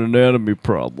having an anatomy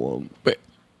problem. Wait.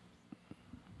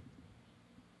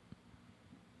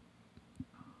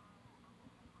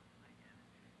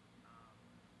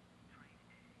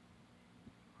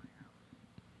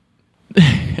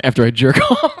 After I jerk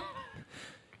off.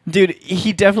 Dude,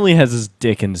 he definitely has his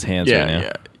dick in his hands right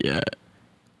now. Yeah.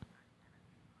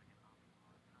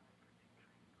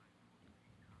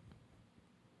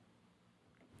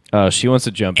 Oh, she wants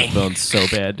to jump in Bones so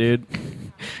bad, dude.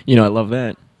 You know, I love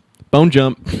that. Bone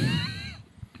jump.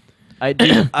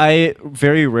 I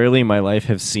very rarely in my life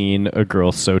have seen a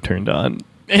girl so turned on.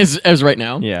 As right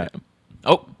now? Yeah.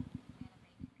 Oh.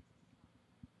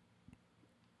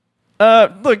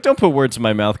 Look, don't put words in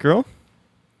my mouth, girl.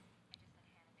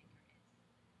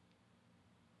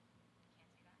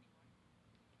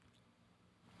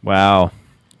 Wow.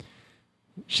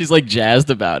 She's like jazzed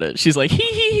about it. She's like, hee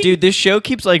hee hee. Dude, this show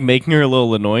keeps like making her a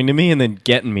little annoying to me and then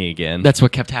getting me again. That's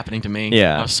what kept happening to me.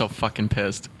 Yeah. I was so fucking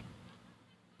pissed.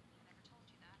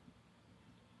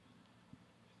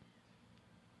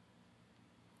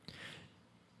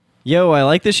 Yo, I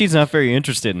like that she's not very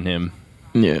interested in him.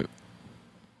 Yeah.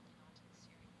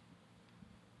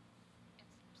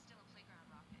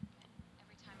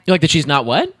 You like that she's not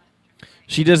what?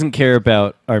 She doesn't care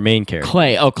about our main character.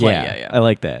 Clay. Oh, Clay. Yeah. I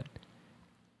like that.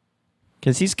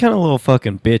 Because he's kind of a little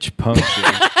fucking bitch punk, dude.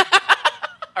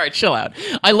 All right, chill out.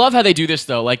 I love how they do this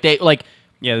though. Like they like.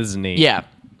 Yeah, this is neat. Yeah.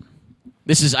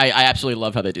 This is. I absolutely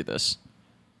love how they do this.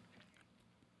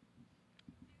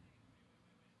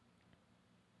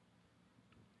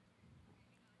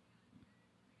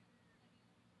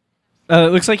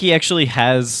 It looks like he actually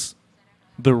has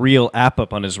the real app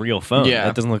up on his real phone. Yeah.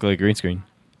 That doesn't look like a green screen.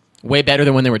 Way better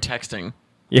than when they were texting.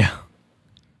 Yeah.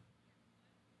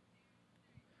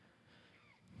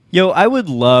 Yo, I would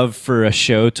love for a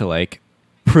show to like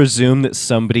presume that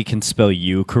somebody can spell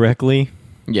you correctly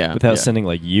Yeah. without yeah. sending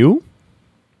like you.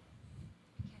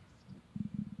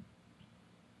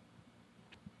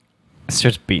 It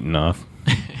starts beating off.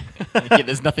 Yeah,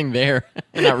 there's nothing there.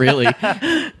 Not really.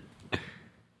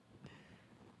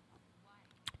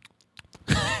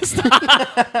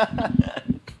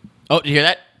 Oh, did you hear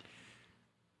that?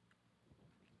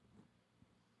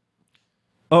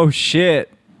 Oh shit.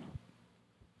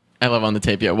 I love on the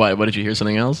tape. Yeah, why? What did you hear?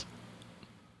 Something else?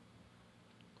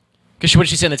 Because what did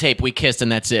she say on the tape? We kissed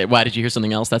and that's it. Why did you hear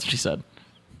something else? That's what she said.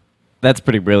 That's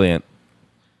pretty brilliant.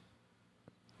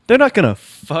 They're not gonna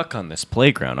fuck on this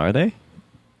playground, are they?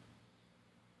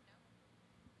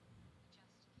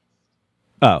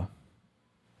 Oh.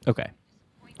 Okay.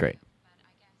 Great.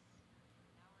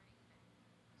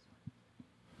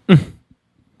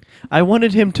 I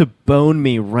wanted him to bone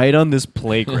me right on this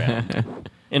playground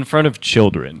in front of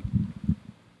children.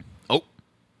 Oh.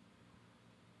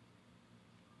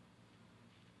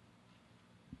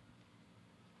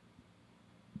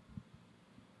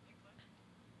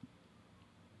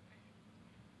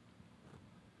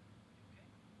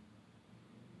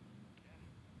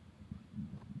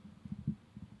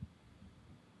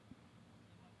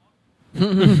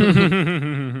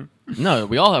 No,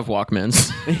 we all have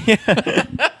Walkmans.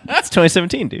 It's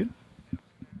 2017, dude.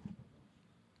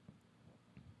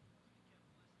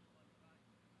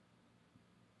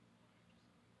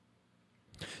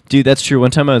 Dude, that's true.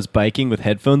 One time I was biking with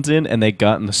headphones in, and they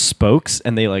got in the spokes,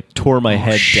 and they like tore my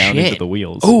head down into the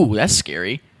wheels. Oh, that's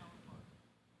scary.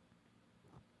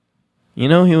 You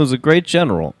know, he was a great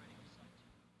general.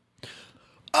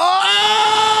 Oh!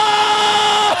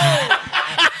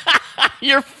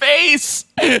 Your face.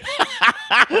 Shit,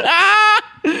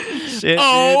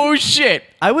 Oh dude. shit.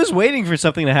 I was waiting for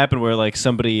something to happen where like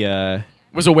somebody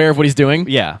Was aware of what he's doing?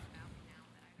 yeah.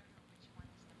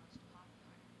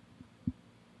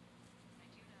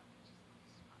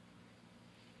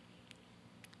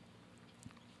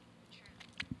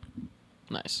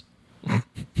 Nice.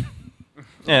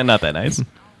 Yeah, not that nice.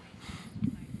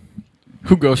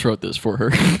 Who ghost wrote this for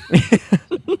her?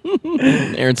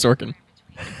 Aaron Sorkin.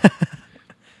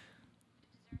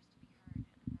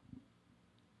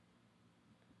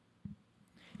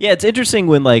 Yeah, it's interesting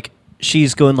when like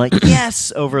she's going like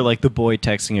yes over like the boy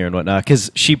texting her and whatnot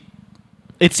because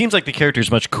it seems like the character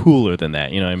is much cooler than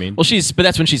that. You know what I mean? Well, but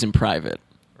that's when she's in private.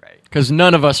 Right. Because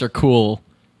none of us are cool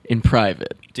in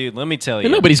private. Dude, let me tell you,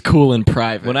 And nobody's cool in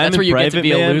private. when That's I'm where in you private, get to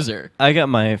be man, a loser. I got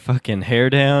my fucking hair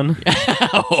down.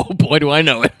 Oh boy, do I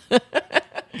know it.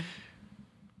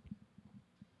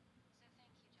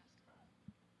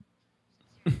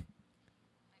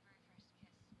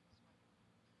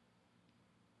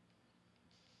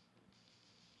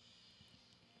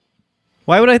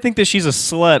 Why would I think that she's a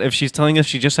slut if she's telling us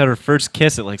she just had her first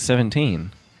kiss at like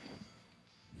 17?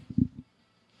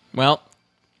 Well,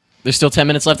 there's still 10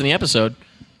 minutes left in the episode.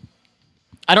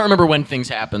 I don't remember when things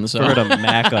happen, so. For her to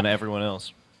mac on everyone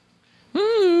else.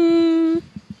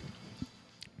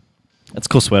 That's a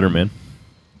cool sweater, man.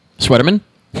 Sweaterman?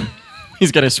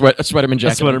 He's got a Sweaterman A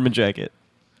jacket. sweaterman jacket.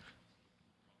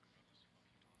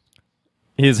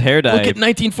 His hair dye. Look at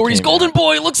 1940s came Golden out.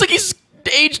 Boy. Looks like he's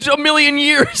aged a million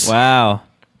years. Wow.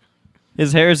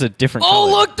 His hair is a different Oh,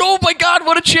 color. look. Oh, my God.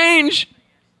 What a change.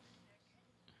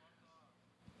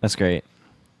 That's great.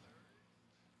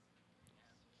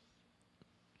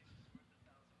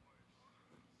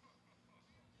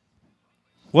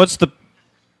 What's the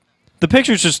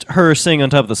picture's just her sitting on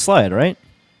top of the slide, right?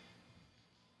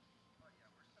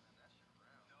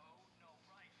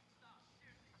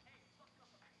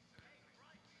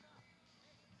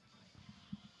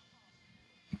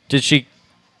 Did she?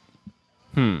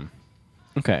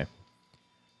 Okay.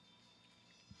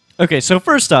 Okay, so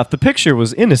first off, the picture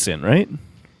was innocent, right?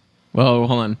 Well,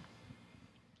 hold on.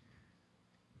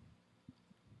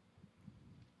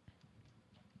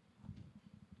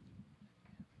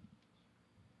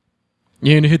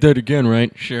 You're going to hit that again,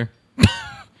 right? Sure.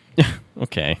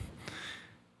 Okay.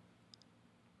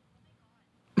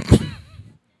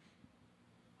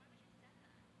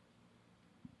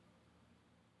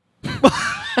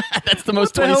 That's the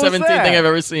most What the hell was 2017 that? thing I've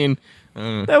ever seen.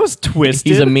 That was twisted.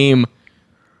 He's a meme.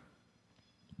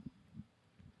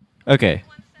 Okay.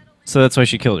 So that's why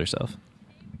she killed herself.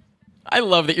 I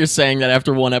love that you're saying that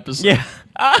after one episode. Yeah.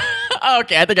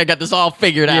 Okay, I think I got this all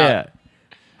figured out. Yeah.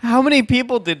 How many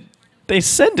people did they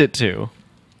send it to?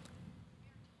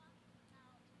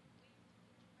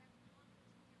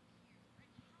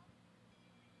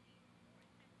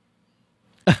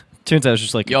 Turns out it's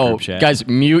just like a Yo, group chat. guys,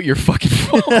 mute your fucking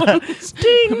phones.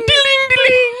 Ding, ding,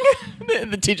 ding.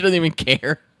 The teacher doesn't even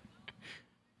care.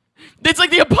 It's like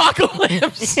the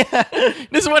apocalypse.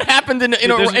 This is what happened in There's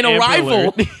an Amber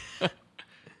Arrival. Alert.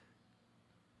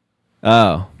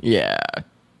 Oh. Yeah.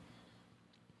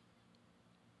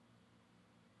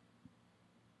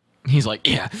 He's like,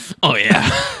 yeah. Oh, yeah.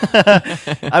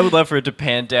 I would love for it to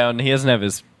pan down. He doesn't have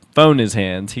his phone in his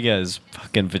hands. He got his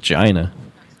fucking vagina.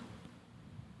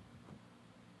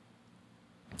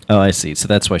 Oh, I see. So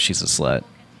that's why she's a slut.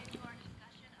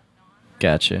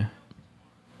 Gotcha.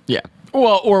 Yeah.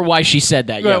 Well, or why she said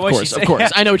that. Yeah, Right, of why she course. said- Of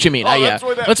course. I know what you mean. Oh, Yeah. that's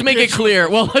why that Let's make it picture- clear.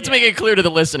 Well, let's make it clear to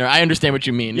the listener. I understand what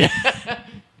you mean.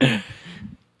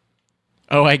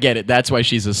 Oh, I get it. That's why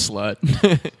she's a slut.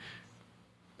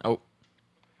 Oh.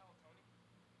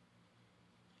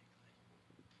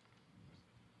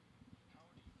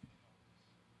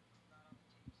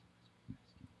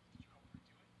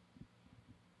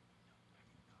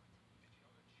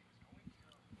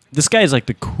 This guy is like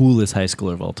the coolest high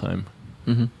schooler of all time.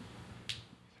 Mm-hmm.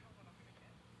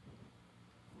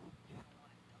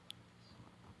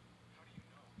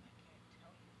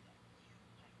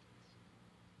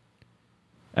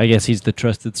 I guess he's the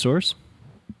trusted source.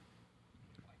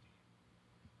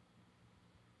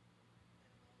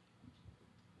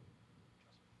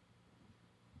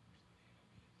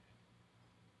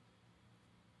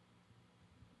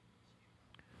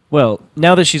 Well,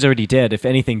 now that she's already dead, if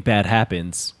anything bad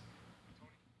happens,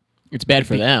 It's bad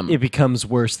for them. It becomes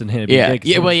worse than him. Yeah. Like,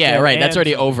 Yeah, well, yeah, right. and That's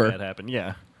already something over. bad happened.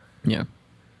 Yeah. Yeah.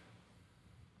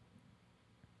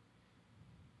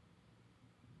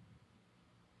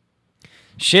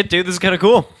 Shit, dude, this is kind of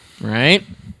cool. Right?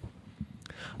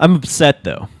 I'm upset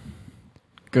though.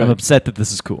 Good. I'm upset that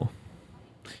this is cool.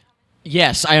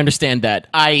 Yes, I understand that.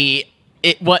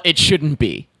 It shouldn't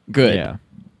be good. Yeah.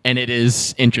 And it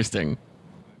is interesting.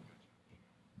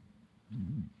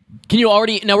 Can you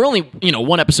already now we're only,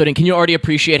 one episode in. Can you already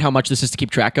appreciate how much this is to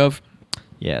keep track of?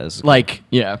 Yeah. This is Like,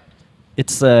 yeah.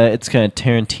 it's kind of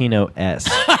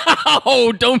Tarantino-esque.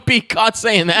 Oh, don't be caught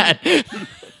saying that.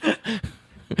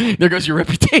 There goes your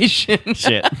reputation.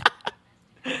 Shit.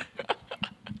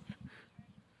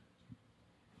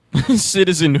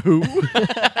 Citizen who?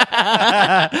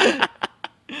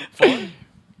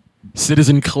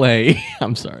 Citizen Clay.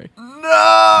 I'm sorry.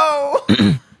 No.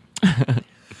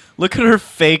 Look at her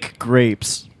fake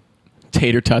grapes.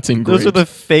 Tater tots and grapes. Those are the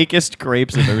fakest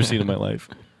grapes I've ever seen in my life.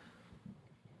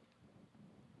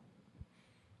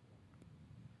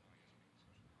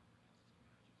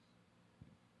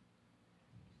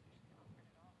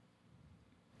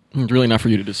 It's really not for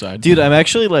you to decide. Dude, I'm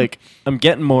actually I'm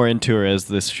getting more into her as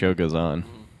this show goes on.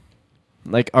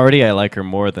 Like, already I like her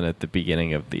more than at the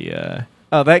beginning of the,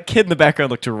 Oh, that kid in the background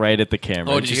looked right at the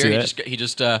camera. Oh, did you see hear? that? He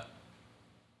just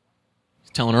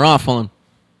he's telling her off. Hold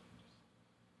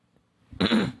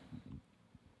on.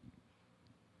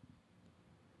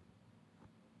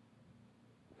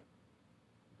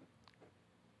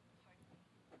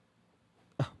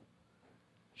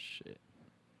 Shit.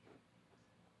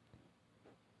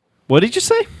 What did you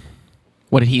say?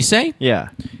 What did he say? Yeah.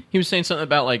 He was saying something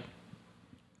about like.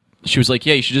 She was like,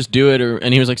 "Yeah, you should just do it,"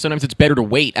 and he was like, "Sometimes it's better to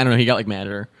wait." I don't know. He got like mad at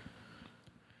her.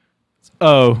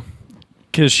 Oh,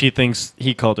 because she thinks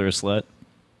he called her a slut.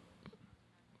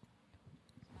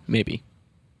 Maybe.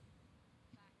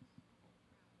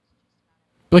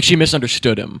 Like she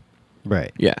misunderstood him.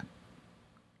 Right. Yeah.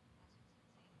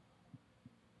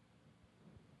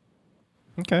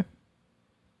 Okay.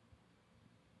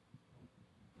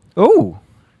 Oh.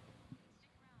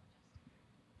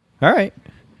 All right.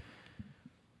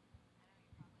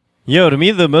 Yo, to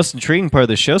me, the most intriguing part of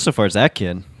the show so far is that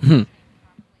kid.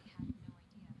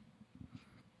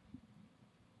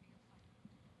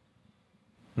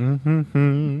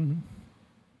 Mm-hmm.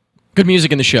 Good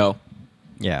music in the show.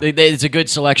 Yeah. It's a good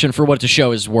selection for what the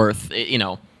show is worth.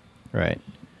 Right.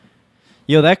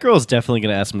 Yo, that girl's definitely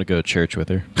going to ask him to go to church with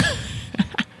her.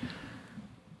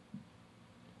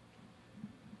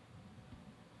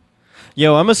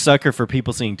 Yo, I'm a sucker for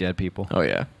people seeing dead people. Oh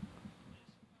yeah.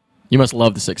 You must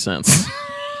love The Sixth Sense.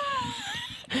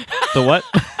 The what?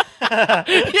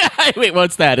 Yeah. Wait,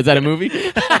 what's that? Is that a movie?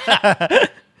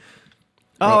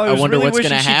 Oh, I wonder what's going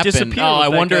to happen. Oh, I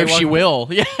wonder if she will.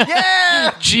 Yeah.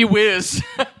 Yeah. Gee whiz.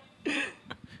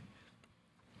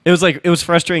 It was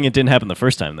frustrating. It didn't happen the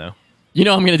first time though. I'm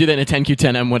going to do that in a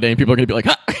 10Q10M one day, and people are going to be like,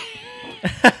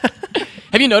 "Huh."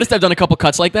 Have you noticed I've done a couple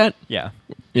cuts like that? Yeah.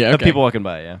 Yeah. Of Okay. people walking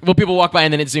by. Yeah. Well, people walk by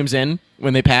and then it zooms in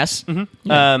when they pass.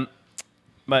 Mm-hmm.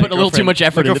 My Put a little too girlfriend- much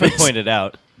effort My into girlfriend this. pointed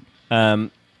out.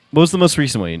 What was the most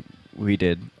recent one we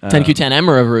did? 10Q10M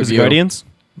or a Was it review? Guardians?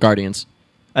 Guardians.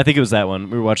 I think it was that one.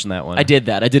 We were watching that one. I did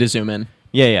that. I did a zoom in.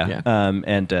 Yeah. Yeah.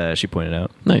 And she pointed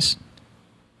out. Nice.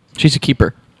 She's a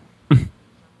keeper.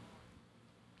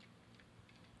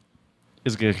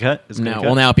 Is it a good cut? Is it a good No. cut?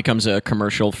 Well, now it becomes a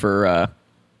commercial for.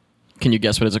 Can you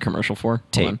guess what it's a commercial for?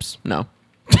 Hold on. Tapes. No.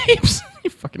 Tapes. You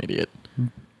fucking idiot.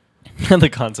 The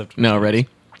concept. No, ready?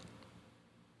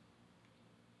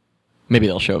 Maybe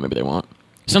they'll show it. Maybe they won't.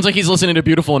 Sounds like he's listening to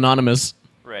Beautiful Anonymous.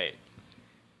 Right.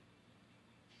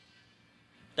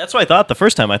 That's what I thought the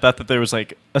first time. I thought that there was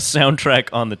like a soundtrack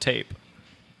on the tape.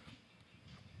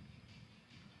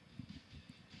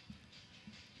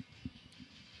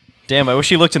 Damn, I wish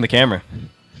he looked in the camera.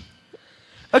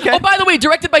 Okay. Oh, by the way,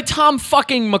 directed by Tom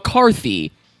fucking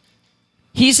McCarthy.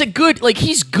 He's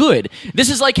he's good. This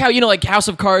is like how, like House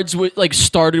of Cards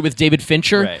started with David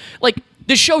Fincher. Right. Like,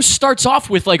 the show starts off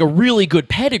with like a really good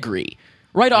pedigree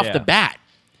right off Yeah. the bat.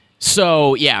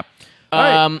 So, yeah.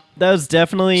 All right. That was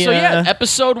definitely. So, yeah,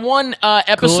 episode one than I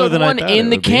thought in it the would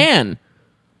be. can.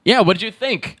 Yeah, what did you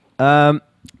think? One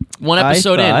I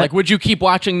episode in. thought- Like, would you keep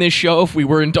watching this show if we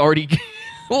weren't already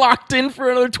locked in for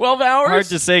another 12 hours? hard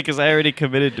to say because I already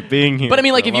committed to being here. But I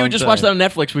mean, like, for a if you long would just watch that time. on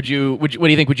Netflix, what do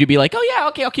you think? Would you be like, oh yeah,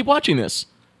 okay, I'll keep watching this?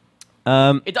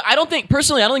 I don't think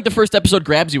the first episode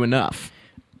grabs you enough.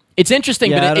 It's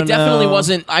interesting, Yeah, I but it don't definitely know.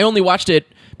 wasn't. I only watched it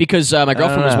because my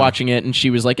girlfriend was know. watching it, and she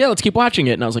was like, yeah, let's keep watching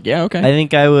it, and I was like, yeah, okay. I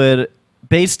think I would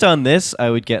based on this, I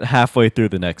would get halfway through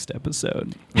the next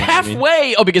episode. You know what I mean?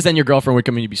 Halfway. Oh, because then your girlfriend would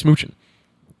come and you'd be smooching.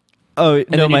 Oh, And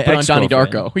no, then my you'd put on Donnie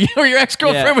ex-girlfriend. Darko. Or your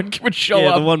ex-girlfriend would show yeah,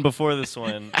 up. the one before this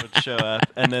one would show up,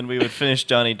 and then we would finish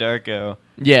Donnie Darko,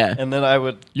 Yeah. and then I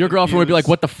would. Your girlfriend would be like, use-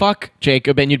 "What the fuck,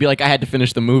 Jacob?" And you'd be like, "I had to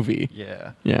finish the movie."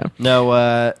 Yeah. Yeah.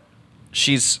 No,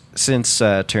 she's since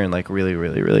turned like really,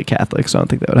 really, really Catholic, so I don't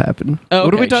think that would happen. Oh,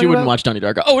 What are okay. we talking She wouldn't about? watch Donnie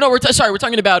Darko. Oh no, we're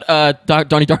talking about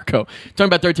Donnie Darko. Talking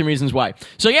about 13 Reasons Why.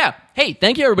 So yeah, hey,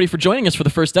 thank you everybody for joining us for the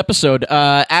first episode.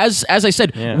 As I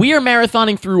said, Yeah. we are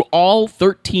marathoning through all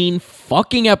 13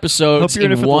 fucking episodes Hope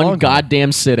you're in it for the one long haul.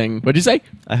 goddamn sitting. What'd you say?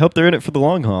 I hope they're in it for the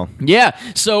long haul. Yeah.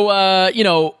 So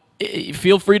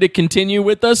feel free to continue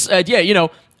with us.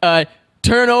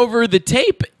 Turn over the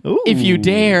tape if you Ooh.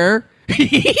 dare.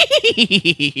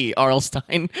 R.L.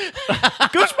 Stein.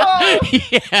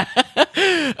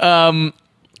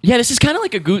 Yeah, this is kind of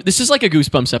like this is like a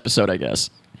Goosebumps episode, I guess.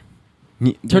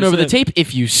 Turn over the tape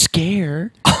if you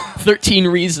scare. 13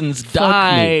 Reasons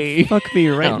Die. Fuck me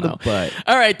I right don't in the know. butt.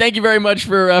 All right, thank you very much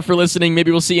for listening.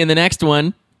 Maybe we'll see you in the next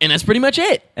one. And that's pretty much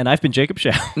it. And I've been Jacob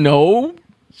Shaw. No.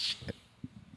 Shit.